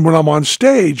 And when I'm on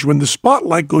stage, when the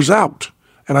spotlight goes out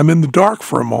and I'm in the dark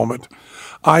for a moment,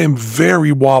 I am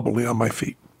very wobbly on my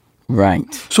feet.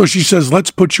 Right. So she says,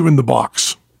 let's put you in the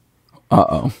box.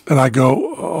 Uh-oh. And I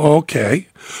go, okay.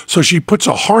 So she puts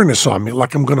a harness on me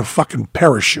like I'm going to fucking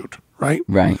parachute, right?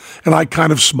 Right. And I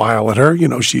kind of smile at her. You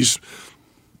know, she's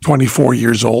 24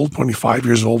 years old, 25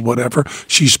 years old, whatever.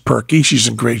 She's perky. She's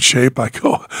in great shape. I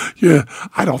go, yeah,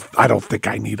 I don't think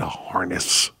I need a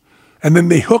harness. And then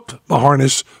they hooked the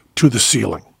harness to the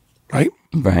ceiling, right?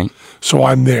 Right. So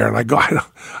I'm there and I go,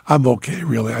 I'm okay,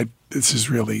 really. This is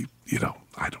really, you know,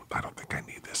 I don't think I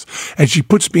need this. And she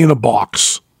puts me in a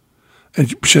box and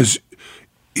she says,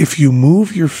 if you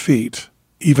move your feet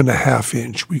even a half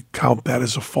inch, we count that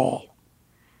as a fall.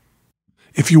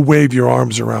 If you wave your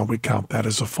arms around, we count that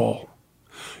as a fall.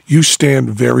 You stand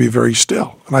very, very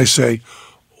still. And I say,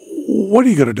 what are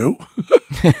you going to do?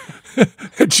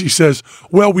 And she says,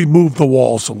 well, we move the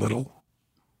walls a little.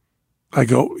 I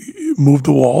go, move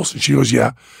the walls? And she goes,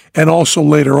 yeah. And also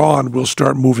later on, we'll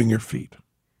start moving your feet.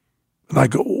 And I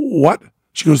go, what?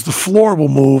 She goes, the floor will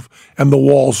move and the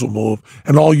walls will move,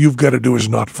 and all you've got to do is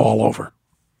not fall over.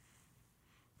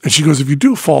 And she goes, if you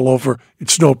do fall over,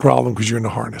 it's no problem because you're in a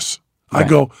harness. Right. I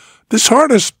go, this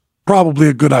harness, probably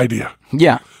a good idea.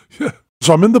 Yeah.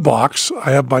 So I'm in the box.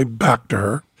 I have my back to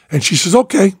her. And she says,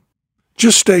 okay,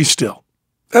 just stay still.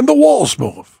 And the walls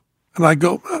move. And I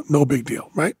go, no big deal,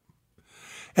 right?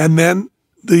 And then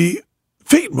the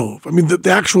feet move. I mean,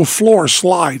 the actual floor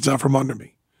slides out from under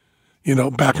me,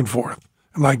 back and forth.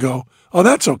 And I go, oh,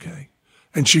 that's okay.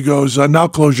 And she goes, now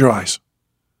close your eyes.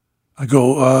 I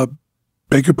go,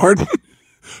 beg your pardon?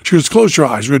 She goes, close your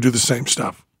eyes. We're going to do the same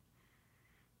stuff.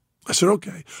 I said,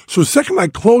 okay. So the second I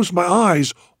close my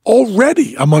eyes,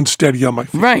 already I'm unsteady on my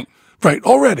feet. Right. Right,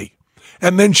 already.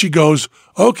 And then she goes,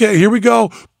 okay, here we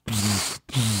go.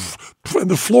 And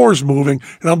the floor is moving,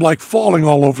 and I'm like falling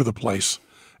all over the place.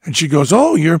 And she goes,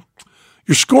 oh, your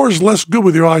score is less good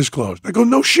with your eyes closed. I go,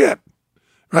 no shit,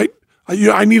 right?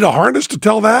 I need a harness to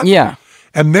tell that? Yeah.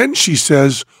 And then she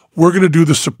says, we're going to do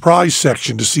the surprise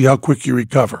section to see how quick you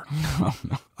recover. Oh,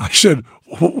 no. I said,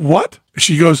 what?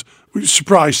 She goes,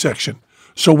 surprise section.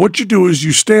 So what you do is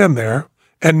you stand there,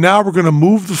 and now we're going to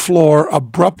move the floor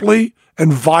abruptly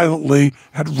and violently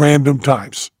at random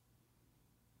times.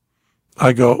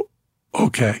 I go,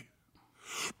 okay.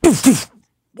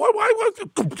 Why?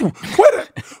 Quit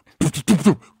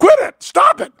it. Quit it.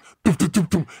 Stop it.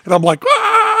 And I'm like,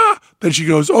 ah. Then she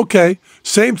goes, okay,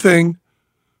 same thing.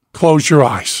 Close your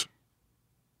eyes.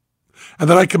 And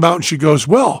then I come out and she goes,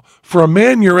 well, for a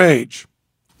man your age,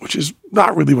 which is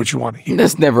not really what you want to hear.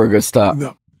 That's never a good start.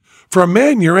 No. For a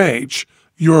man your age,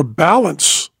 your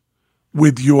balance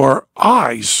with your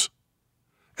eyes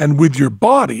and with your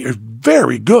body is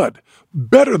very good,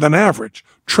 better than average,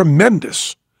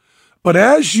 tremendous. But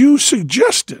as you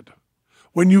suggested,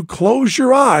 when you close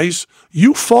your eyes,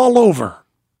 you fall over.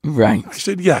 Right. I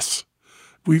said, yes.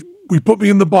 We put me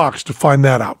in the box to find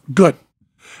that out. Good.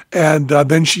 And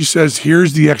then she says,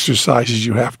 here's the exercises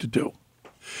you have to do.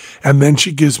 And then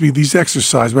she gives me these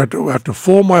exercises. I have to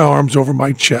fold my arms over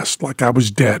my chest like I was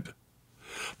dead.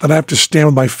 Then I have to stand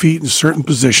with my feet in certain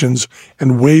positions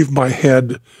and wave my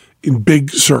head in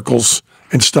big circles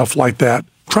and stuff like that,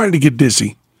 trying to get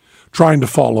dizzy, trying to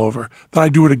fall over. Then I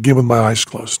do it again with my eyes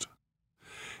closed.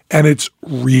 And it's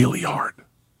really hard.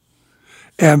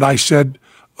 And I said,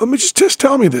 let me just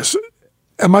tell me this.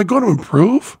 Am I going to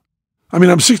improve? I mean,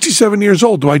 I'm 67 years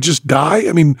old. Do I just die?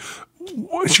 I mean,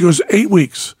 she goes, 8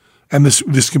 weeks, and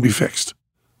this can be fixed.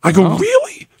 I go,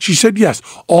 really? She said, yes.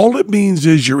 All it means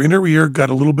is your inner ear got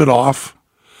a little bit off,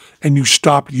 and you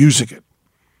stopped using it.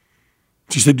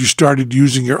 She said you started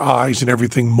using your eyes and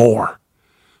everything more.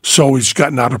 So it's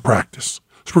gotten out of practice.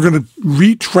 So we're going to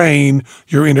retrain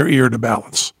your inner ear to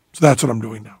balance. So that's what I'm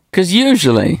doing now. Because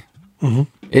usually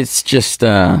it's just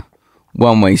a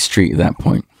one-way street at that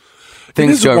point.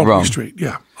 Things go wrong. Street,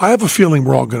 yeah. I have a feeling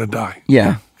we're all going to die.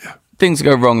 Yeah. Things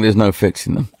go wrong, there's no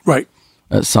fixing them. Right.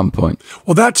 At some point.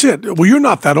 Well, that's it. Well, you're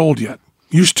not that old yet.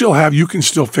 You can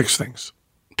still fix things.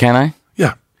 Can I?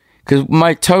 Yeah. Because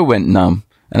my toe went numb,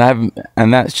 and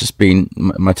that's just been,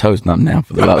 my toe's numb now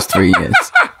for the last 3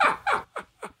 years.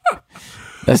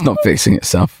 That's not fixing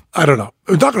itself. I don't know.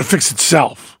 It's not going to fix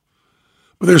itself.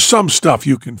 But there's some stuff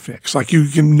you can fix. Like you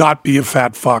can not be a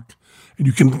fat fuck, and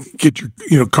you can get your,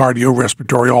 cardio,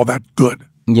 respiratory, all that good.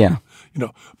 Yeah.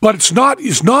 But it's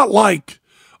not like,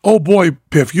 oh boy,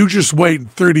 Piff, you just wait in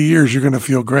 30 years, you're going to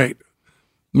feel great.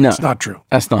 No. It's not true.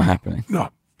 That's not happening. No.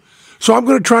 So I'm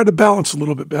going to try to balance a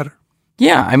little bit better.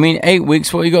 Yeah. I mean, 8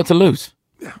 weeks, what you got to lose?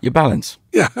 Yeah. Your balance.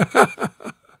 Yeah.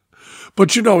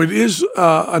 But it is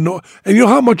annoying. And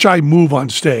how much I move on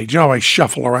stage? I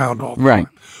shuffle around all the time.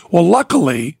 Well,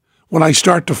 luckily, when I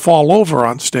start to fall over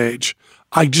on stage,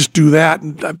 I just do that,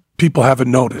 and people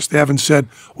haven't noticed. They haven't said,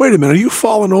 wait a minute, are you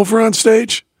falling over on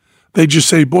stage? They just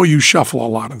say, boy, you shuffle a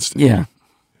lot on stage. Yeah.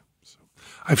 So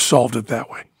I've solved it that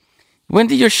way. When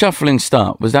did your shuffling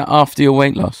start? Was that after your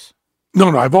weight loss?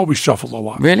 No, I've always shuffled a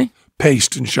lot. Really?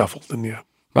 Paced and shuffled, and yeah.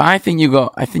 But I think you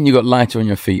got lighter on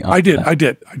your feet. I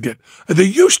did. They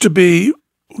used to be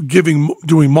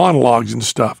doing monologues and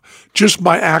stuff. Just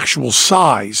my actual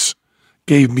size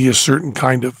gave me a certain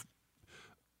kind of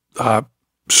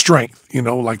strength.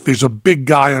 Like there's a big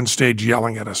guy on stage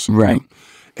yelling at us. Right.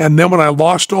 And then when I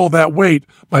lost all that weight,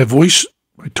 my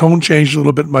tone changed a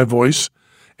little bit in my voice,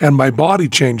 and my body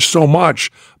changed so much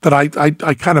that I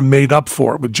kind of made up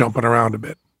for it with jumping around a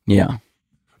bit. Yeah.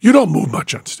 You don't move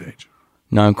much on stage.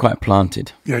 No, I'm quite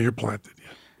planted. Yeah, you're planted.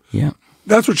 Yeah.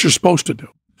 That's what you're supposed to do.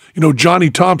 Johnny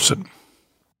Thompson,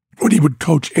 when he would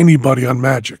coach anybody on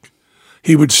Magic,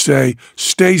 he would say,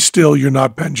 stay still, you're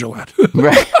not Ben Gillette.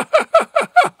 Right.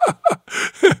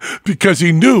 because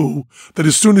he knew that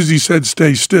as soon as he said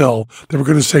stay still, they were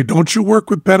going to say, don't you work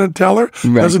with Penn and Teller?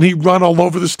 Right. Doesn't he run all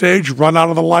over the stage, run out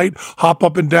of the light, hop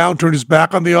up and down, turn his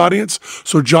back on the audience?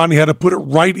 So Johnny had to put it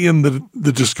right in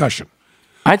the discussion.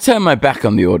 I turn my back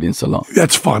on the audience a lot.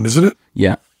 That's fun, isn't it?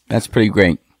 Yeah, that's pretty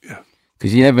great. Yeah.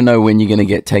 Because you never know when you're going to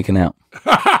get taken out.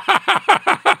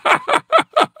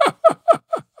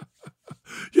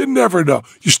 You never know.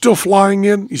 You're still flying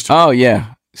in? Oh,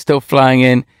 yeah. Still flying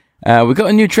in. We got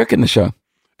a new trick in the show.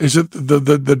 Is it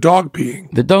the dog peeing?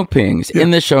 The dog peeing is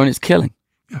in the show and it's killing.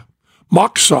 Yeah.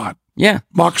 Mock saw it. Yeah.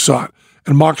 Mock saw it.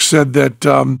 And Mock said that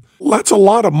that's a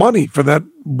lot of money for that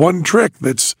one trick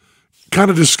that's kind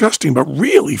of disgusting, but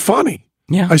really funny.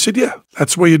 Yeah. I said, yeah,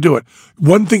 that's the way you do it.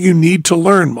 One thing you need to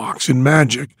learn, Mox, in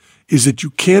magic is that you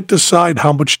can't decide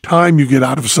how much time you get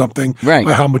out of something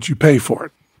by how much you pay for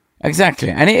it. Exactly.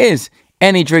 And it is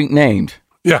any drink named.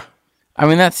 Yeah. I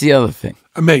mean, that's the other thing.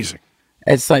 Amazing.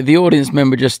 It's like the audience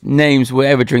member just names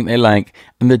whatever drink they like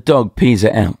and the dog pees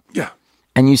it out. Yeah.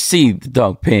 And you see the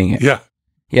dog peeing it. Yeah.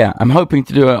 Yeah. I'm hoping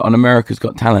to do it on America's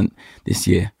Got Talent this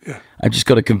year. Yeah. I've just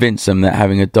got to convince them that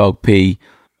having a dog pee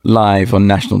live on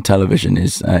national television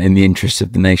is in the interests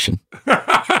of the nation.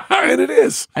 And it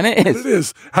is. And it is. And it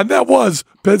is. And that was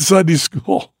Penn Sunday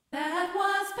School. That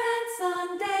was Penn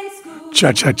Sunday School.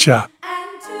 Cha-cha-cha.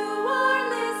 And to our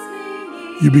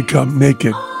listening ears, You become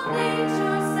naked. all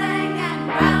nature sang and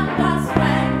round us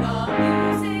rang the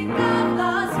music of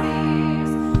the spheres.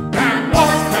 That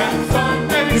was Penn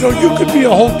Sunday You know, you could be a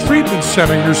whole treatment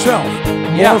center yourself.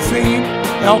 Yeah. Morphine,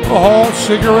 alcohol,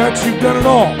 cigarettes, you've done it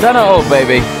all. Done it all,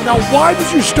 baby. Now, why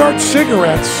did you start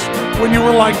cigarettes when you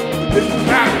were like,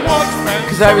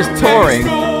 Because I was touring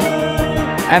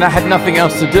and I had nothing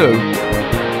else to do.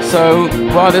 So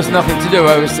while there's nothing to do,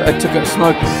 I took up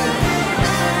smoking.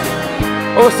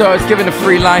 Also, I was given a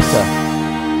free lighter.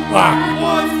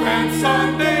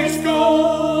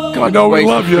 God, I know we waste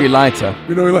love a you. free lighter.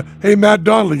 Hey, Matt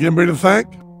Donnelly, you anybody to thank?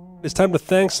 It's time to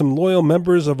thank some loyal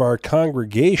members of our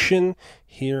congregation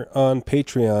here on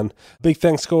Patreon. Big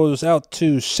thanks goes out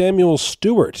to Samuel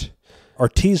Stewart,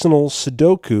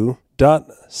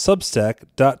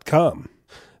 artisanalsudoku.substack.com.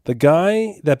 The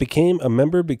guy that became a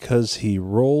member because he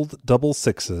rolled double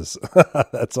sixes.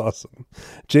 That's awesome.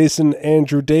 Jason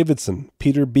Andrew Davidson,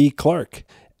 Peter B. Clark,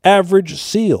 Average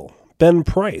Seal, Ben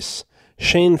Price,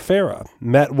 Shane Farah,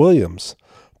 Matt Williams,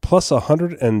 plus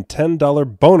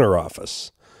 $110 boner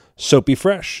office. Soapy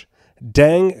Fresh,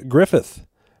 Dang Griffith,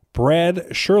 Brad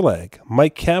Sherlag,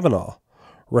 Mike Cavanaugh,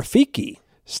 Rafiki,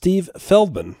 Steve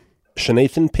Feldman,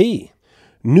 Shanathan P.,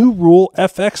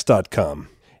 NewRuleFX.com,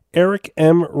 Eric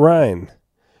M. Ryan,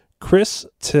 Chris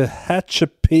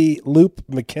Tehachapi Loop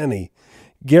McKinney,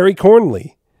 Gary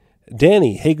Cornley,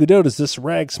 Danny, hey Godot, does this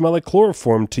rag smell like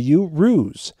chloroform to you?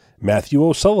 Ruse, Matthew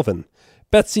O'Sullivan,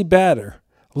 Betsy Batter,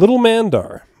 Little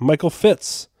Mandar, Michael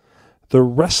Fitz,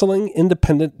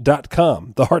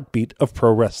 TheWrestlingIndependent.com, the heartbeat of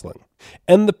pro wrestling.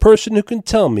 And the person who can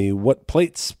tell me what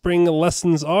plate spring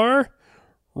lessons are?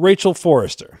 Rachel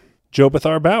Forrester, Joe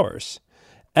Bethar Bowers,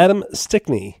 Adam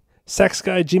Stickney, Sax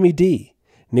Guy Jimmy D,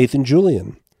 Nathan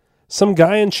Julian, Some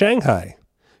Guy in Shanghai,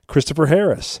 Christopher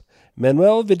Harris,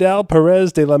 Manuel Vidal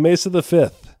Perez de la Mesa V,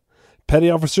 Petty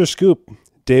Officer Scoop,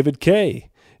 David K,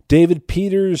 David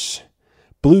Peters,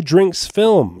 Blue Drinks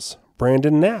Films,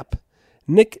 Brandon Knapp,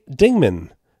 Nick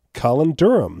Dingman, Colin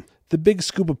Durham,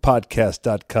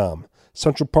 TheBigScubaPodcast.com,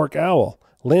 Central Park Owl,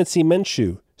 Lancey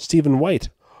Menshew, Stephen White,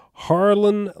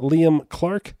 Harlan Liam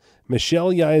Clark,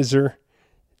 Michelle Yiser,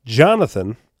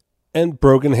 Jonathan, and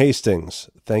Brogan Hastings.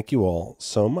 Thank you all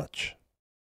so much.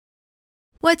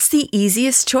 What's the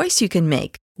easiest choice you can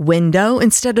make? Window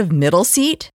instead of middle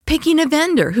seat? Picking a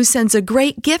vendor who sends a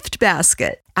great gift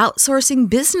basket? Outsourcing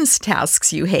business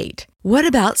tasks you hate? What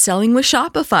about selling with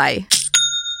Shopify?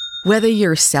 Whether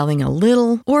you're selling a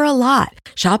little or a lot,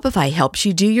 Shopify helps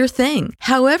you do your thing,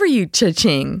 however you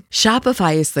cha-ching.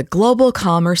 Shopify is the global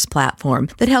commerce platform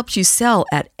that helps you sell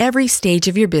at every stage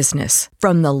of your business.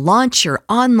 From the launch your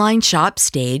online shop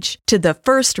stage to the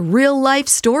first real-life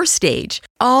store stage,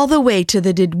 all the way to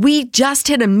the did we just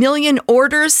hit 1 million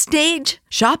orders stage.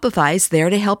 Shopify's there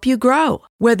to help you grow.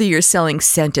 Whether you're selling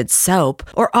scented soap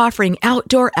or offering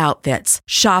outdoor outfits,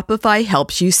 Shopify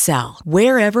helps you sell.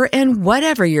 Wherever and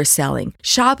whatever you're selling,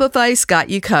 Shopify's got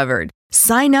you covered.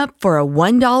 Sign up for a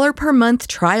 $1 per month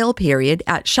trial period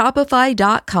at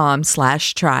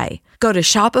shopify.com/try. Go to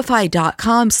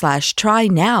shopify.com/try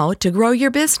now to grow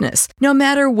your business, no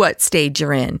matter what stage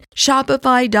you're in.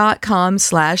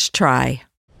 Shopify.com/try.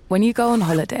 When you go on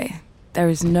holiday, there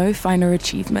is no finer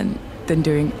achievement than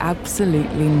doing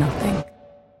absolutely nothing.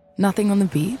 Nothing on the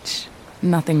beach,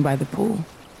 nothing by the pool.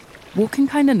 walking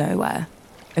kinda nowhere,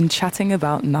 and chatting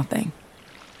about nothing.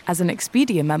 As an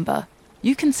Expedia member,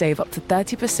 you can save up to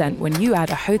 30% when you add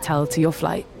a hotel to your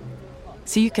flight.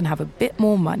 So you can have a bit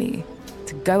more money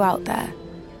to go out there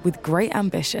with great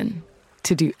ambition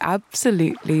to do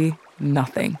absolutely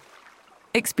nothing.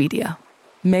 Expedia.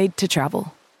 Made to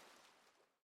travel.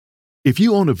 If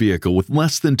you own a vehicle with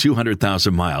less than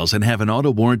 200,000 miles and have an auto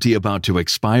warranty about to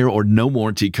expire or no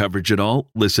warranty coverage at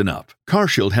all, listen up.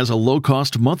 CarShield has a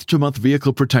low-cost month-to-month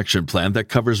vehicle protection plan that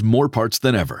covers more parts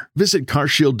than ever. Visit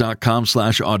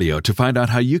carshield.com/audio to find out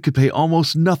how you could pay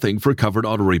almost nothing for covered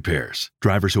auto repairs.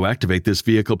 Drivers who activate this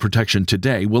vehicle protection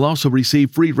today will also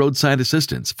receive free roadside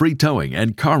assistance, free towing,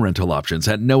 and car rental options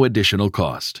at no additional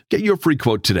cost. Get your free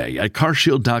quote today at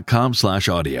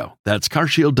carshield.com/audio. That's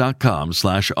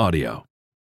carshield.com/audio.